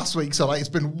 Last week, so it's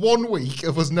been 1 week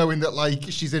of us knowing that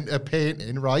she's into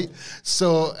painting, right?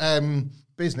 So,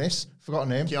 business, forgot her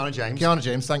name. Kiana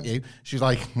James, thank you. She's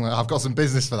like, well, I've got some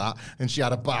business for that. And she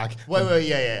had a bag. Wait,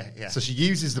 yeah. So she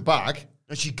uses the bag.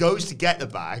 And she goes to get the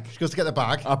bag. She goes to get the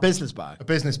bag. A business bag. A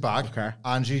business bag. Okay.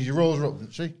 And she rolls her up,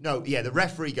 doesn't she? No, yeah, the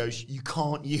referee goes, you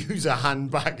can't use a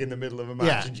handbag in the middle of a match.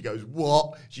 Yeah. And she goes,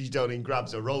 what? She's done and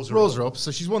grabs her, rolls her up.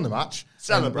 So she's won the match.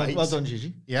 Celebrates. Well done,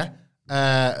 Gigi. Yeah.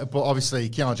 But obviously,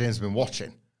 Kiana James has been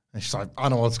watching. And she's like, I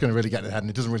know what's going to really get in her head, and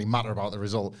it doesn't really matter about the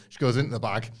result. She goes into the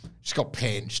bag. She's got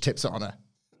paint. She tips it on her.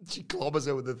 She clobbers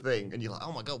her with the thing. And you're like,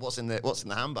 oh my God, what's in the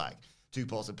handbag? 2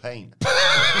 pots of paint.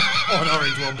 One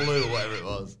orange, one blue, or whatever it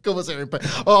was. Covers her in paint.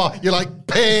 Oh, you like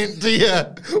paint, do you?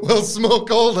 We'll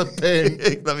smoke all the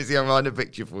paint. Let me see, I'll find a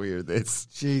picture for you of this.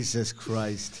 Jesus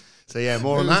Christ. So yeah,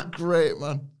 more on that. Great,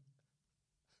 man.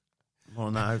 More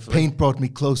on that, hopefully. Paint brought me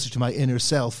closer to my inner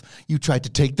self. You tried to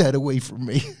take that away from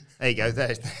me. There you go.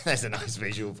 There's a nice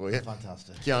visual for you.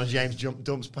 Fantastic. Kiana James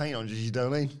dumps paint on Gigi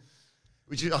Dolin.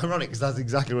 Which is ironic because that's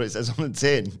exactly what it says on the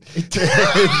tin.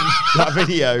 That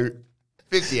video,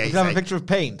 58 You can have a picture of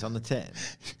paint on the tin.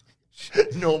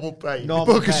 Normal paint.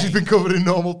 Because she's been covered in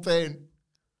normal paint.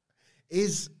 We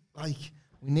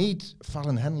need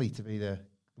Fallon Henley to be the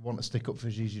one to stick up for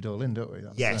Gigi Dolin, don't we?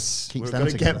 That's, yes. keeps We're them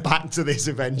going to together. get back to this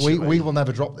eventually. We will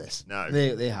never drop this. No.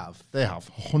 They have. They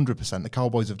have, 100%. The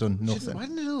Cowboys have done nothing. Why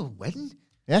didn't they do a wedding?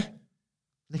 Yeah?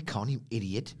 They can't, you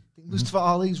idiot. Mustafa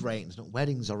Ali's ratings, not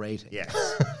weddings are rating. Yes.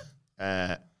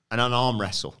 And an arm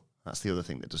wrestle. That's the other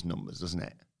thing that does numbers, doesn't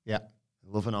it? Yeah.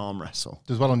 Love an arm wrestle.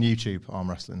 Does well on YouTube, arm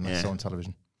wrestling. That's on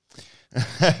television.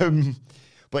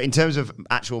 But in terms of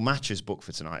actual matches booked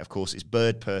for tonight, of course, it's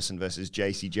Bird Person versus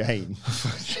JC Jane.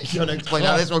 You want to explain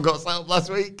how this one got set up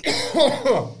last week?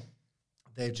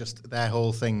 Their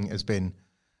whole thing has been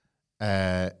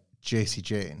JC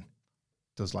Jane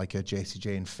does like a JC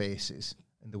Jane faces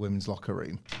in the women's locker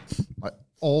room. Like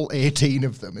all 18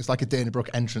 of them. It's like a Dana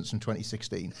Brooke entrance from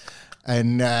 2016.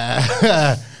 And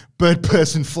Bird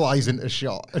Person flies into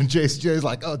shot. And JC Jane's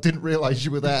like, oh, didn't realise you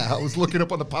were there. I was looking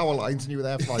up on the power lines and you were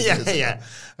there 5 minutes ago. Yeah.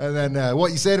 And then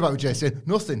what you said about JC?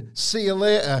 Nothing. See you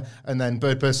later. And then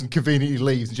Bird Person conveniently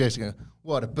leaves. And JC goes,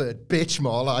 what a bird bitch,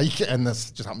 more like. And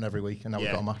that's just happened every week. And now we've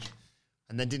got a match.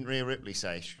 And then didn't Rhea Ripley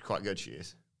say she's quite good, she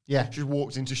is? Yeah. She just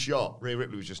walked into shot. Rhea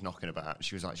Ripley was just knocking about.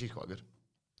 She was like, she's quite good.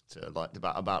 To like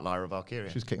about Lyra Valkyria.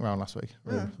 She was kicking around last week.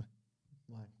 Yeah.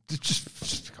 Why?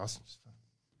 Just because.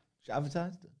 She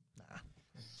advertised it? Nah.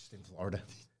 Just in Florida.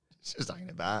 She was hanging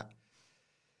about.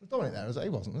 Dominic there, he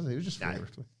wasn't, was he? He was just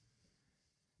Ripley.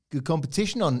 Good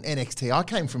competition on NXT. I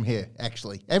came from here,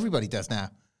 actually. Everybody does now.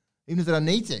 Even if they don't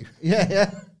need to.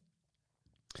 Yeah.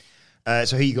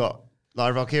 So who you got?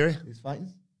 Lyra Valkyria? Who's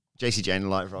fighting? JC Jane and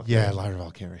Lyra Valkyria. Yeah, Lyra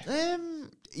Valkyria.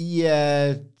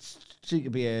 Yeah, she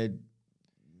could be a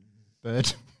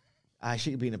Bird. she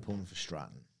could be an opponent for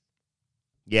Stratton.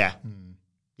 Yeah.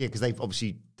 Yeah, because they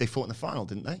fought in the final,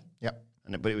 didn't they? Yep.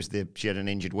 But it was she had an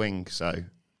injured wing, so.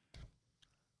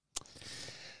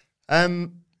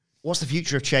 What's the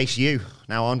future of Chase U?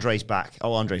 Now Andre's back.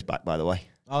 Oh, Andre's back, by the way.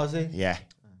 Oh, is he? Yeah.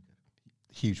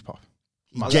 Huge pop.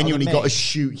 He genuinely got a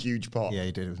huge pop. Yeah,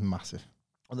 he did. It was massive.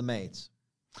 On the mates.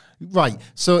 Right.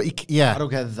 So, I don't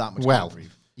get that much. Well,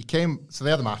 he came. So they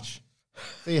had the match.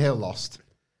 Thea Hill lost.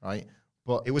 Right.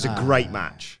 But it was a great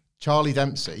match. Charlie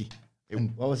Dempsey.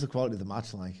 What was the quality of the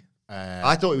match like?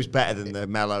 I thought it was better than the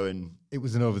Mello and. It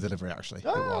was an over delivery, actually.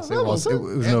 Oh, it was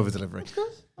an over delivery.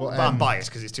 But I'm biased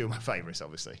because it's two of my favourites,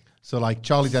 obviously. So, like,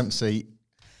 Charlie Dempsey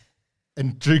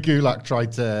and Drew Gulak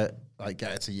tried to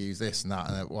get her to use this and that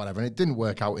and whatever, and it didn't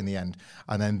work out in the end.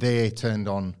 And then they turned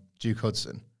on Duke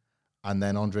Hudson, and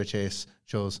then Andre Chase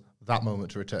chose that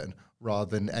moment to return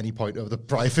rather than any point over the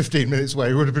prior 15 minutes where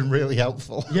he would have been really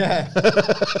helpful. Yeah.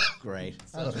 Great.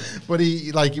 But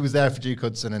he was there for Duke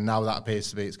Hudson, and now that appears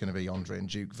to be it's going to be Andre and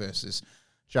Duke versus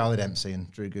Charlie Dempsey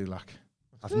and Drew Gulak.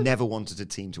 I've never wanted a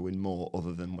team to win more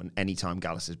other than when any time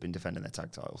Gallus has been defending their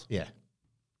tag titles. Yeah.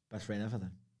 Best reign ever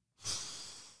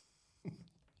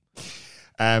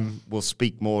then. We'll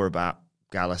speak more about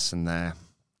Gallus and their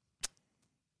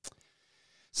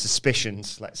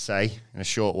suspicions, let's say, in a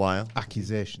short while.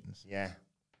 Accusations. Yeah.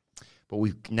 But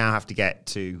we now have to get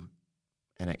to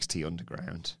NXT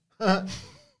Underground.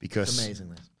 Because it's amazing,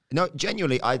 this. No,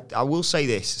 genuinely, I will say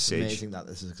this, Sid. It's amazing that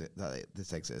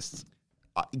this exists.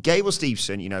 Gable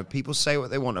Steveson, people say what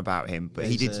they want about him, but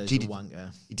he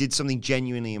did something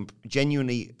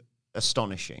genuinely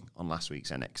astonishing on last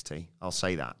week's NXT. I'll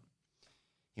say that.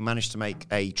 He managed to make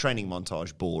a training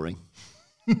montage boring,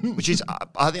 which is,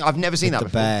 I think I've never seen that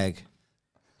before.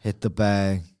 Hit the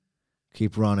bag.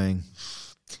 Keep running.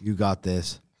 You got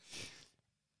this.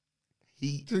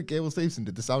 Gable Steveson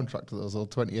did the soundtrack to those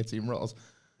old 2018 Raws.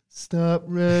 Stop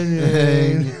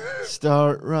running.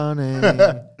 Start running.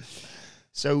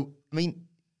 So, I mean,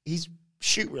 he's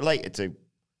shoot related to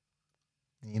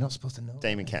You're not supposed to know.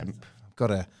 Damon Kemp.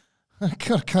 I've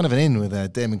got kind of an in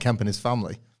with Damon Kemp and his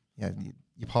family. Yeah,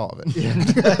 you're part of it.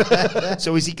 Yeah.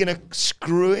 So is he going to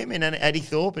screw him in Eddie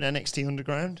Thorpe in NXT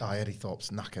Underground? Oh, Eddie Thorpe's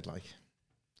knackered. Like,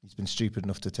 he's been stupid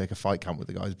enough to take a fight camp with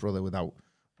the guy's brother without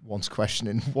once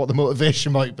questioning what the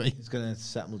motivation might be. He's going to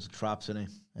set loads of traps, isn't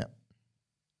he? Yeah.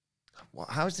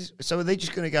 How is this? So are they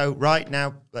just going to go, right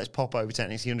now, let's pop over to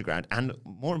NXT Underground? And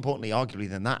more importantly, arguably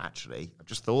than that, actually, I've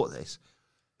just thought this.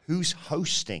 Who's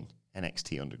hosting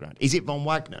NXT Underground? Is it Von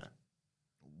Wagner?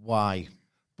 Why?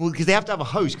 Well, because they have to have a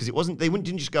host, because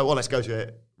didn't just go, let's go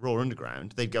to Raw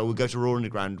Underground. They'd go, we'll go to Raw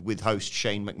Underground with host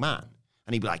Shane McMahon.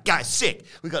 And he'd be like, guys, sick.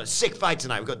 We've got a sick fight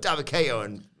tonight. We've got Davakayo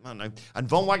and, I don't know. And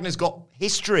Von Wagner's got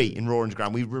history in Raw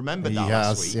Underground. We remembered that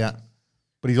last week. Yeah.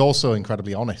 But he's also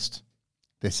incredibly honest.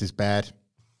 This is bad.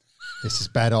 This is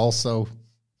bad also.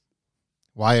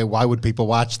 Why would people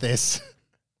watch this?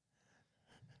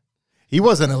 He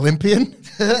was an Olympian.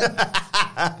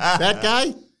 That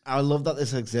guy. I love that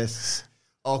this exists.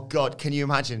 Oh, God. Can you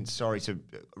imagine? Sorry to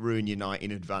ruin your night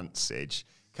in advance, Sidge.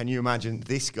 Can you imagine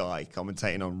this guy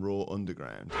commentating on Raw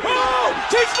Underground? Oh!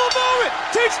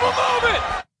 Teachable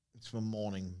moment! It's from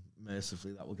morning,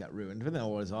 mercifully, that will get ruined. But they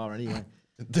always are anyway.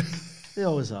 They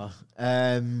always are.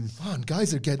 Man,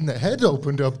 guys are getting their head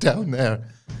opened up down there.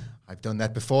 I've done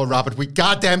that before, Robert. We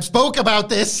goddamn spoke about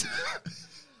this.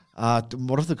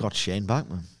 What if they got Shane back,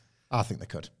 man? I think they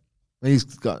could. He's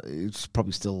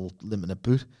probably still limping a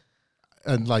boot.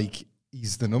 And, like,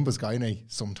 he's the numbers guy, isn't he?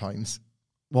 Sometimes.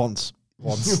 Once.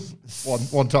 One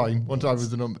time was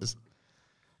the numbers.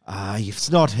 If it's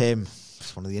not him,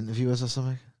 it's one of the interviewers or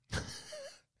something.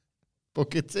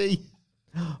 Booker T.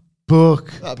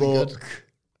 Book.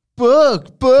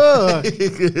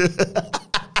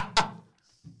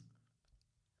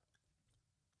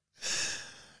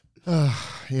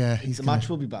 Yeah, the match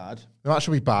will be bad. The match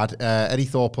will be bad. Eddie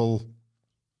Thorpe will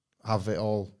have it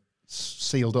all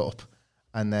sealed up,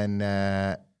 and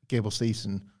then Gable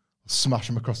Stevenson will smash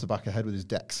him across the back of the head with his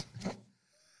decks.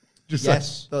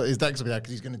 Yes. His decks will be there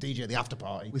because he's going to DJ the after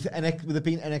party. With it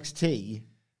being NXT,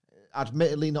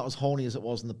 admittedly not as horny as it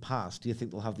was in the past, do you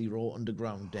think they'll have the Raw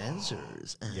Underground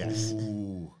dancers? Yes. Ooh.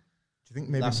 Do you think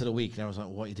maybe lasted a week and I was like,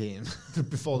 what are you doing?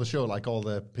 Before the show, like all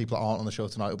the people that aren't on the show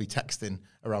tonight will be texting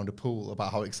around a pool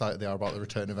about how excited they are about the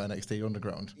return of NXT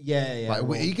Underground. Yeah. Like,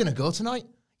 are you going to go tonight?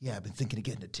 Yeah, I've been thinking of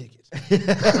getting a ticket.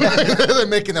 They're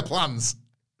making their plans.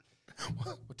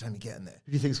 What time are you getting there?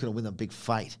 Who do you think is going to win that big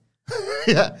fight?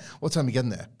 Yeah. What time are you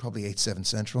getting there? Probably 8-7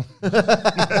 Central.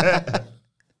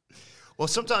 Well,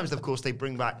 sometimes, of course, they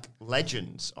bring back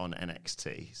legends on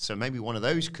NXT. So maybe one of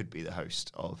those could be the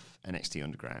host of NXT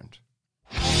Underground.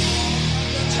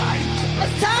 It's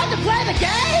time to play the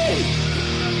game!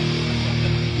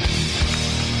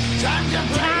 Time to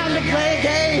play the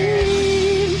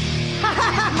game! Ha ha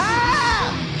ha!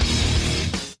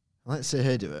 Let's see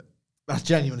her do it. That's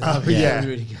genuinely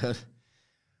really good.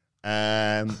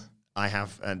 I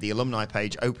have the alumni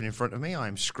page open in front of me.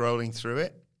 I'm scrolling through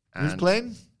it. Who's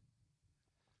playing?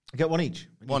 I get one each.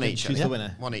 One each. Choose the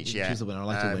winner. One each, yeah. Choose the winner. I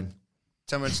like to win.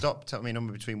 Tell me when to stop. Tell me a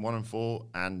number between 1 and 4.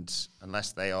 And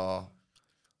unless they are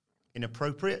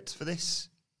inappropriate for this,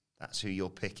 that's who your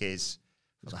pick is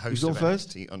for the host of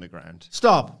NXT Underground.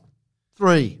 Stop.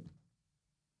 3.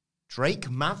 Drake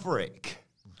Maverick.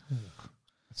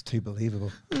 That's too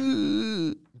believable.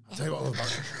 I'll tell you what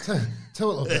I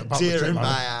love about Tear in my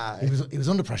eye. He was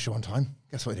under pressure one time.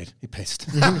 Guess what he did? He pissed.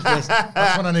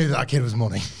 That's when I knew that kid was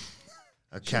money.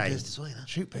 Okay.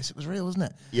 Shoot piss. It was real, wasn't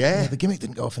it? Yeah. The gimmick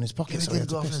didn't go off in his pocket. Gimmick didn't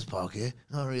go off in his pocket.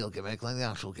 Not a real gimmick, like the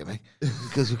actual gimmick.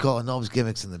 Because we call it knobs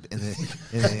gimmicks in the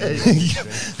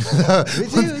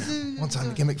One time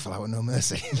the gimmick fell out with no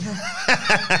mercy.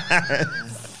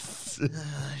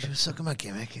 She was sucking my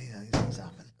gimmick. Things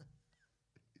happen.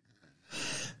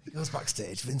 He goes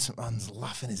backstage. Vince McMahon's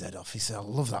laughing his head off. He said, I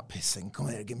love that piss thing. Come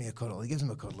here, give me a cuddle. He gives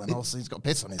him a cuddle, and also he's got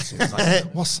piss on his suit. He's like,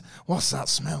 what's that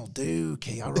smell?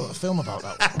 Dookie. I wrote a film about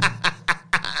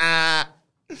that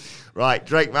one. Right,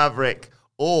 Drake Maverick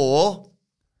or...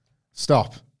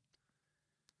 Stop.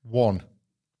 1.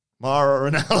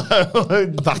 Mara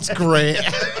Ranallo. That's great.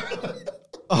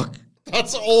 Oh,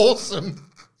 that's awesome.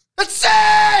 That's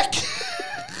sick!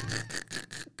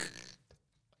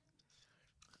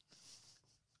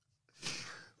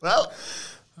 Well,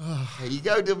 here you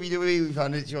go, WWE. We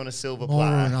found it you on a silver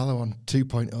platter. Another one,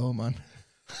 2.0, man.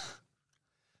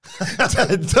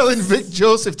 Telling Vic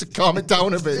Joseph to calm it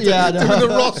down a bit. Yeah, doing the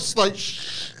Ross, like,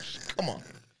 shh, come on.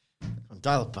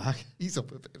 Dial it back. He's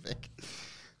up a bit, Vic.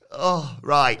 Oh,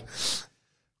 right.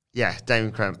 Yeah,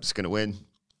 Damon Cramp's going to win.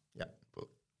 Yeah. But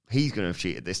he's going to have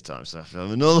cheated this time, so I have to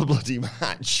have another bloody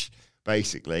match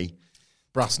basically.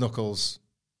 Brass knuckles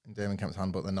in Damon Kemp's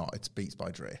hand, but they're not. It's Beats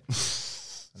by Dre.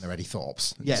 And they're Eddie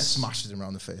Thorpe's. Yes. Smashes him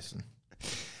around the face. And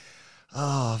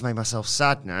I've made myself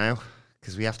sad now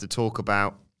because we have to talk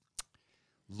about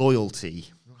loyalty.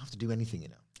 You don't have to do anything, you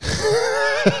know.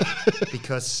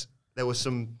 Because there were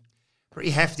some pretty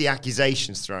hefty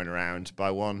accusations thrown around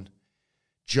by one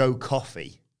Joe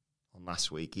Coffey on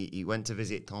last week. He went to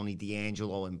visit Tony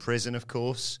D'Angelo in prison, of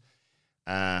course,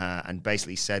 and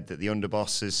basically said that the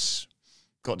underboss has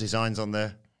got designs on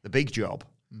the big job.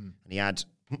 And he had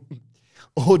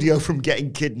audio from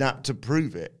getting kidnapped to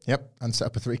prove it. Yep, and set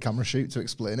up a 3-camera shoot to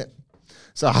explain it.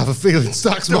 So I have a feeling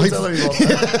Stacks Don't might... tell anyone.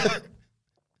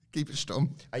 Keep it stum.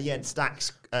 And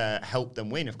Stacks helped them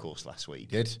win, of course, last week.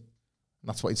 Did. And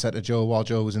that's what he said to Joe while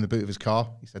Joe was in the boot of his car.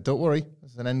 He said, don't worry,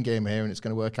 there's an end game here and it's going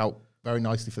to work out very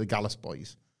nicely for the Gallus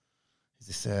boys. Is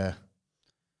this,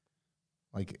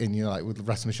 like, with the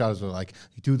rest of the shadows, we're like,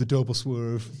 you do the double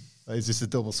swerve. Is this a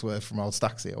double swerve from old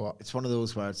Staxy or what? It's one of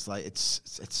those where it's like, it's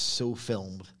so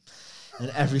filmed in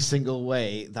every single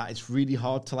way that it's really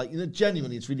hard to,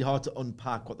 genuinely, it's really hard to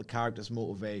unpack what the character's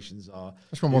motivations are.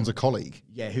 Especially when one's a colleague.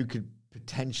 Yeah, who could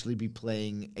potentially be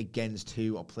playing against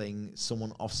who or playing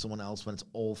someone off someone else when it's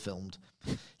all filmed.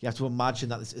 You have to imagine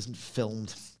that this isn't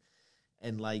filmed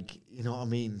and you know what I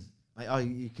mean? I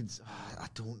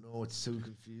don't know, it's so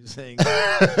confusing.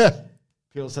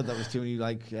 People said that was too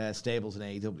many stables in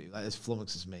AEW. This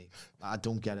flummoxes me. I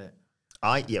don't get it.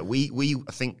 We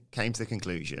I think came to the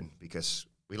conclusion, because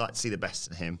we like to see the best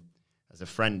in him as a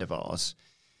friend of ours,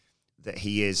 that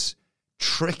he is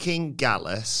tricking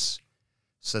Gallus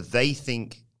so they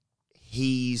think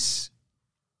he's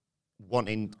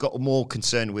got more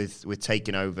concern with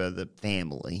taking over the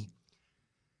family,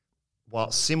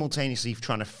 while simultaneously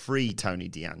trying to free Tony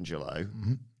D'Angelo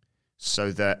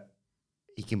so that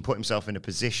he can put himself in a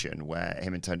position where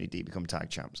him and Tony D become tag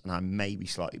champs. And I may be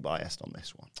slightly biased on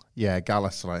this one. Yeah,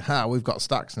 Gallus we've got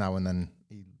Stacks now, and then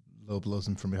he low blows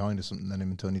him from behind or something, then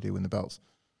him and Tony D win the belts.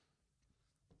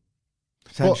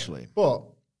 Potentially. But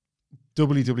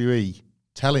WWE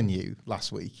telling you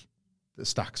last week that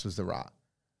Stacks was the rat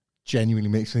genuinely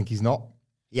makes you think he's not.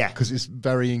 Yeah. Because it's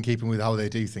very in keeping with how they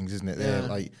do things, isn't it?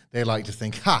 Yeah. They like to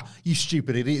think, you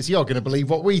stupid idiots, you're going to believe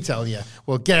what we tell you.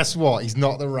 Well, guess what? He's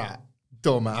not the rat.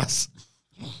 Dumbass.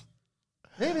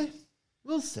 Maybe.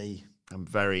 We'll see. I'm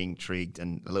very intrigued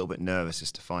and a little bit nervous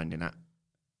as to finding out.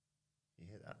 You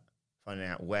hear that? Finding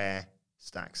out where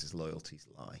Stacks' loyalties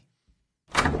lie.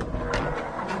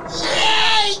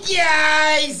 Yay,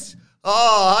 guys!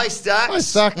 Oh, hi, Stacks. Hi,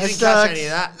 Stacks. You didn't catch any of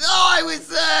that. No, I was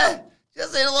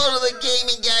just saying hello to the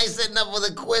gaming guy setting up with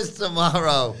a quiz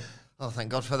tomorrow. Oh, thank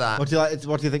God for that. What do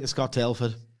you think of Scott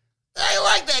Tailford? I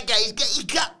like that guy. He's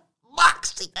got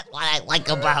moxie. That's what I like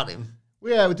about him.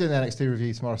 We're doing the NXT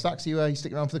review tomorrow. Stacks, you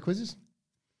sticking around for the quizzes?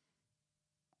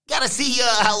 Gotta see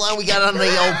how long we got on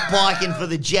the old parking for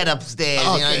the jet upstairs.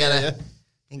 Okay,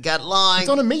 and got lines. It's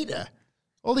on a meter.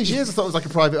 All these years I thought it was like a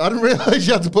private. I didn't realise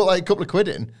you had to put a couple of quid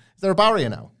in. Is there a barrier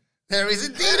now? There is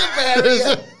indeed a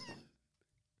barrier.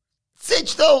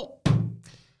 Sitch, though,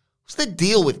 what's the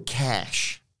deal with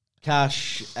cash?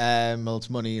 Cash, well, it's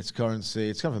money, it's currency.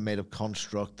 It's kind of a made-up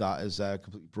construct that has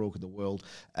completely broken the world.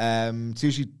 It's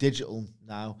usually digital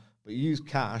now, but you use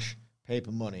cash,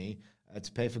 paper money,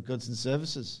 to pay for goods and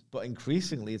services. But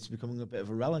increasingly, it's becoming a bit of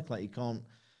a relic. You can't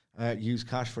use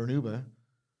cash for an Uber.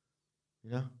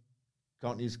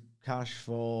 Can't use cash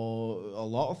for a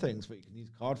lot of things, but you can use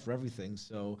card for everything.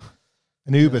 So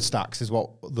an Uber Stacks is what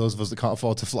those of us that can't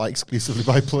afford to fly exclusively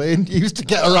by plane use to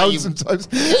get around sometimes.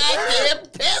 Goddamn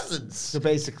peasants. So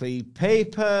basically,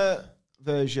 paper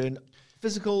version,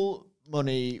 physical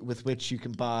money with which you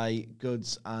can buy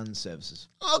goods and services.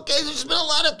 Okay, there's been a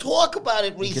lot of talk about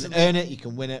it recently. You can earn it, you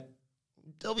can win it.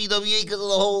 WWE, because of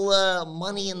the whole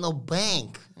money in the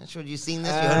bank. I'm sure you've seen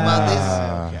this. You heard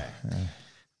about this? Okay.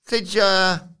 Sitch,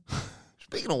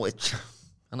 speaking of which,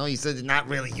 I know you said you're not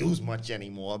really use much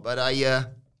anymore, but I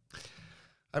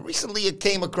recently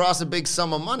came across a big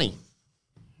sum of money.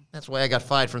 That's why I got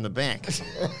fired from the bank.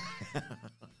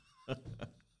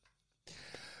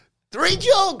 3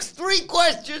 jokes, 3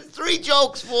 questions, 3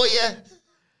 jokes for you.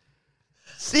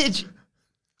 Sitch,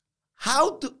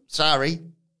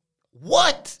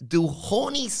 what do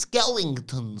horny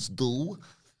skeletons do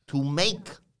to make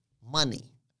money?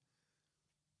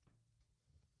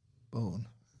 Bone.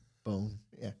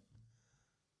 Yeah.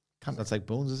 That's like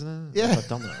bones, isn't it? Yeah. Like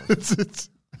dominoes. it's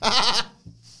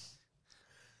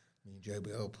Me and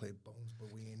JB all played bones,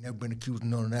 but we ain't never been accused of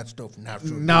none of that stuff. No.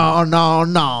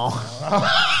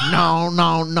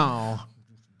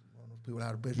 People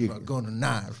out of business about gun and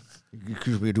knives.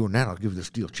 Because we're doing that, I'll give you the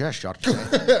steel chair shot. I'll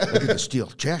give you the steel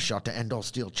chair shot to end all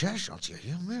steel chair shots. You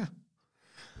hear me?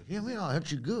 You hear me? I'll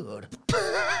hit you good.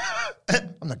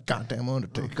 I'm the goddamn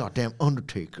Undertaker. Goddamn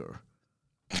Undertaker.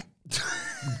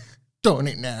 Doing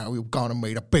it now, you're gonna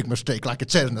make a big mistake like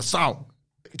it says in the song.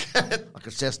 Like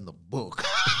it says in the book.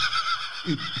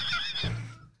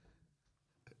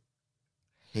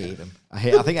 Hate him. I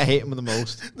think I hate him the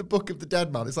most. The Book of the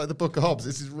Dead Man. It's like the Book of Hobbes.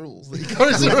 It's his rules that he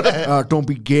goes around. Don't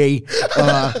be gay.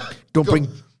 Don't bring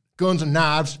guns and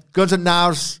knives. Guns and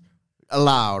knives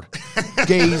allowed.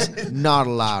 Gays not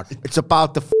allowed. It's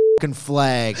about the fucking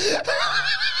flag.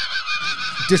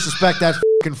 Disrespect that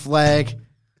fucking flag,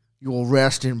 you will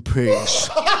rest in peace.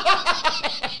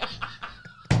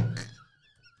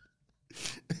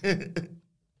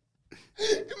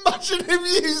 Imagine him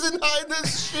using that in the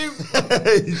shoot.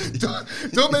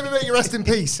 Don't make me make you rest in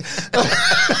peace.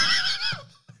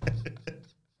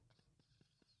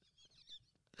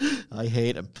 I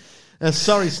hate him.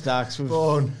 Sorry, Stacks.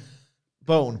 Bone.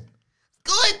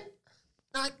 Good.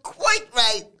 Not quite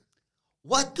right.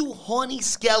 What do horny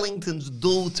skeletons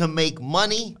do to make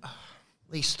money?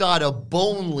 They start a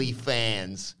Bonely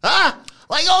fans. Huh?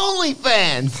 Like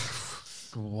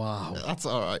OnlyFans. Wow. That's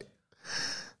all right.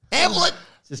 Hamlet.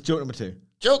 This is joke number 2.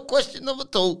 Joke question number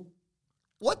 2.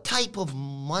 What type of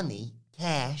money,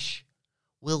 cash,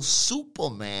 will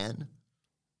Superman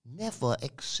never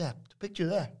accept? Picture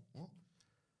that.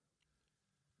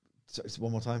 So,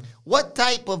 one more time. What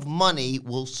type of money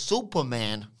will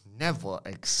Superman never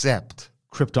accept?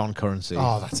 Krypton currency.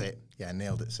 Oh, that's it. Yeah,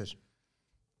 nailed it, Sid.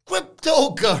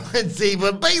 Cryptocurrency,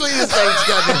 but Bailey the Saints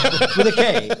got it. With a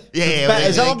K? Yeah.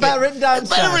 Is that one better written down?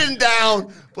 Better written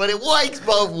down, but it works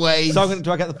both ways. So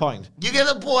do I get the point? You get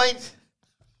the point.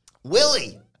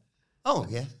 Willie. Oh,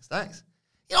 yeah, thanks.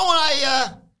 You know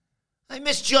what, I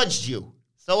misjudged you.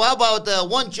 So how about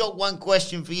one joke, one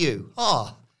question for you?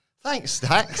 Oh, thanks,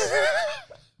 Stacks.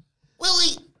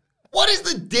 Willie, what is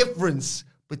the difference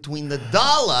between the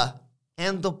dollar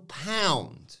and the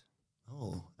pound?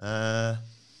 Oh,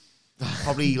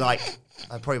 probably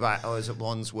about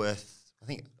one's worth. I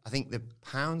think the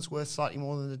pound's worth slightly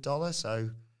more than the dollar.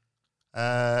 So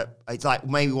it's like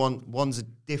maybe one's a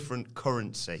different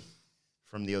currency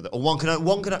from the other, or one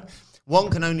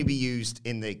can only be used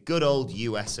in the good old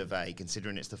US of A,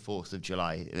 considering it's the 4th of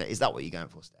July. Is that what you're going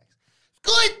for, Stacks?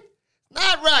 Good.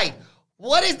 Not right.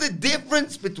 What is the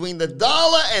difference between the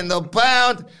dollar and the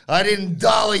pound? I didn't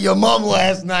dollar your mom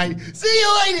last night. See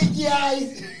you later,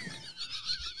 guys.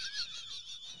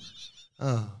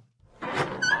 Oh.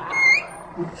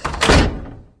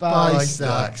 Bye,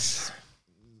 Stacks.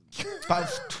 About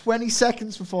 20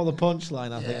 seconds before the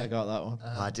punchline, I think I got that one.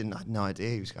 I had no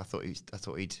idea. I thought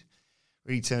he'd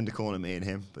really turned a corner, me and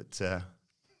him, but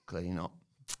clearly not.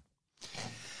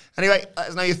 Anyway, let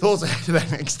us know your thoughts ahead of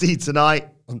NXT tonight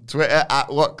on Twitter at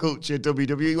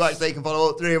WhatCultureWWE. Like, so you can follow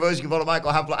all 3 of us. You can follow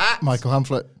Michael Hamflet at Michael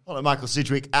Hamflet. Follow Michael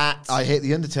Sidgwick at I Hate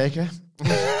the Undertaker.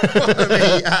 Follow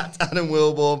me at Adam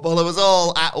Wilborn. Follow us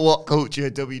all at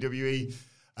WhatCultureWWE.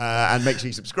 And make sure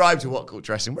you subscribe to What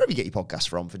Culture Wrestling, wherever you get your podcasts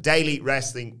from, for daily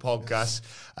wrestling podcasts.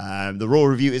 The Raw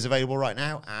review is available right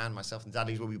now, and myself and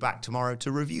Dadleys will be back tomorrow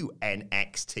to review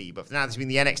NXT. But for now, this has been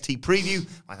the NXT preview.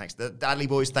 My thanks to the Dadley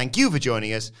boys. Thank you for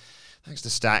joining us. Thanks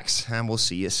to Stacks, and we'll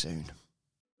see you soon.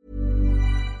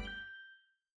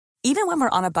 Even when we're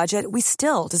on a budget, we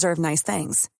still deserve nice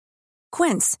things.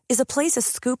 Quince is a place to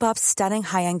scoop up stunning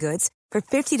high-end goods for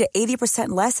 50 to 80%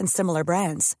 less than similar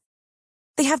brands.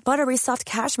 They have buttery soft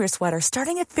cashmere sweaters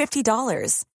starting at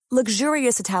 $50,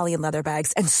 luxurious Italian leather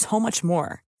bags, and so much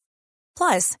more.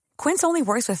 Plus, Quince only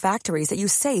works with factories that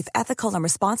use safe, ethical, and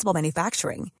responsible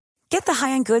manufacturing. Get the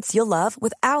high-end goods you'll love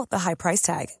without the high price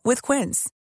tag with Quince.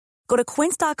 Go to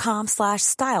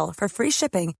quince.com/style for free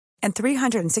shipping and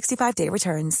 365-day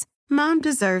returns. Mom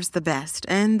deserves the best,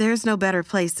 and there's no better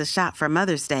place to shop for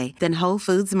Mother's Day than Whole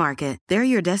Foods Market. They're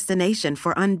your destination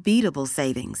for unbeatable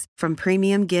savings, from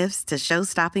premium gifts to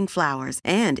show-stopping flowers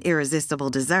and irresistible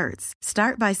desserts.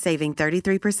 Start by saving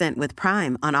 33% with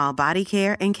Prime on all body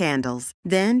care and candles.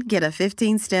 Then get a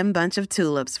 15-stem bunch of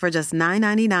tulips for just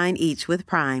 $9.99 each with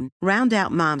Prime. Round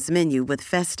out Mom's menu with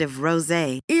festive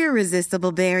rosé,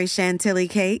 irresistible berry chantilly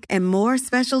cake, and more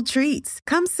special treats.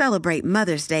 Come celebrate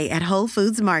Mother's Day at Whole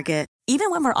Foods Market.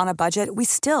 Even when we're on a budget, we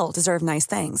still deserve nice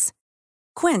things.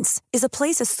 Quince is a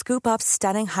place to scoop up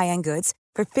stunning high-end goods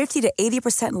for 50 to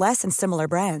 80% less than similar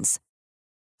brands.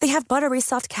 They have buttery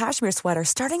soft cashmere sweaters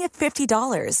starting at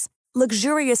 $50,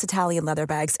 luxurious Italian leather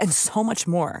bags, and so much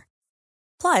more.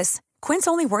 Plus, Quince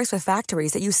only works with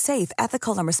factories that use safe,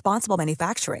 ethical, and responsible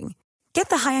manufacturing. Get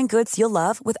the high-end goods you'll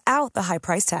love without the high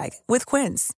price tag with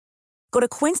Quince. Go to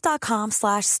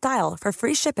quince.com/style for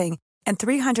free shipping and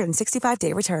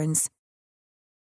 365-day returns.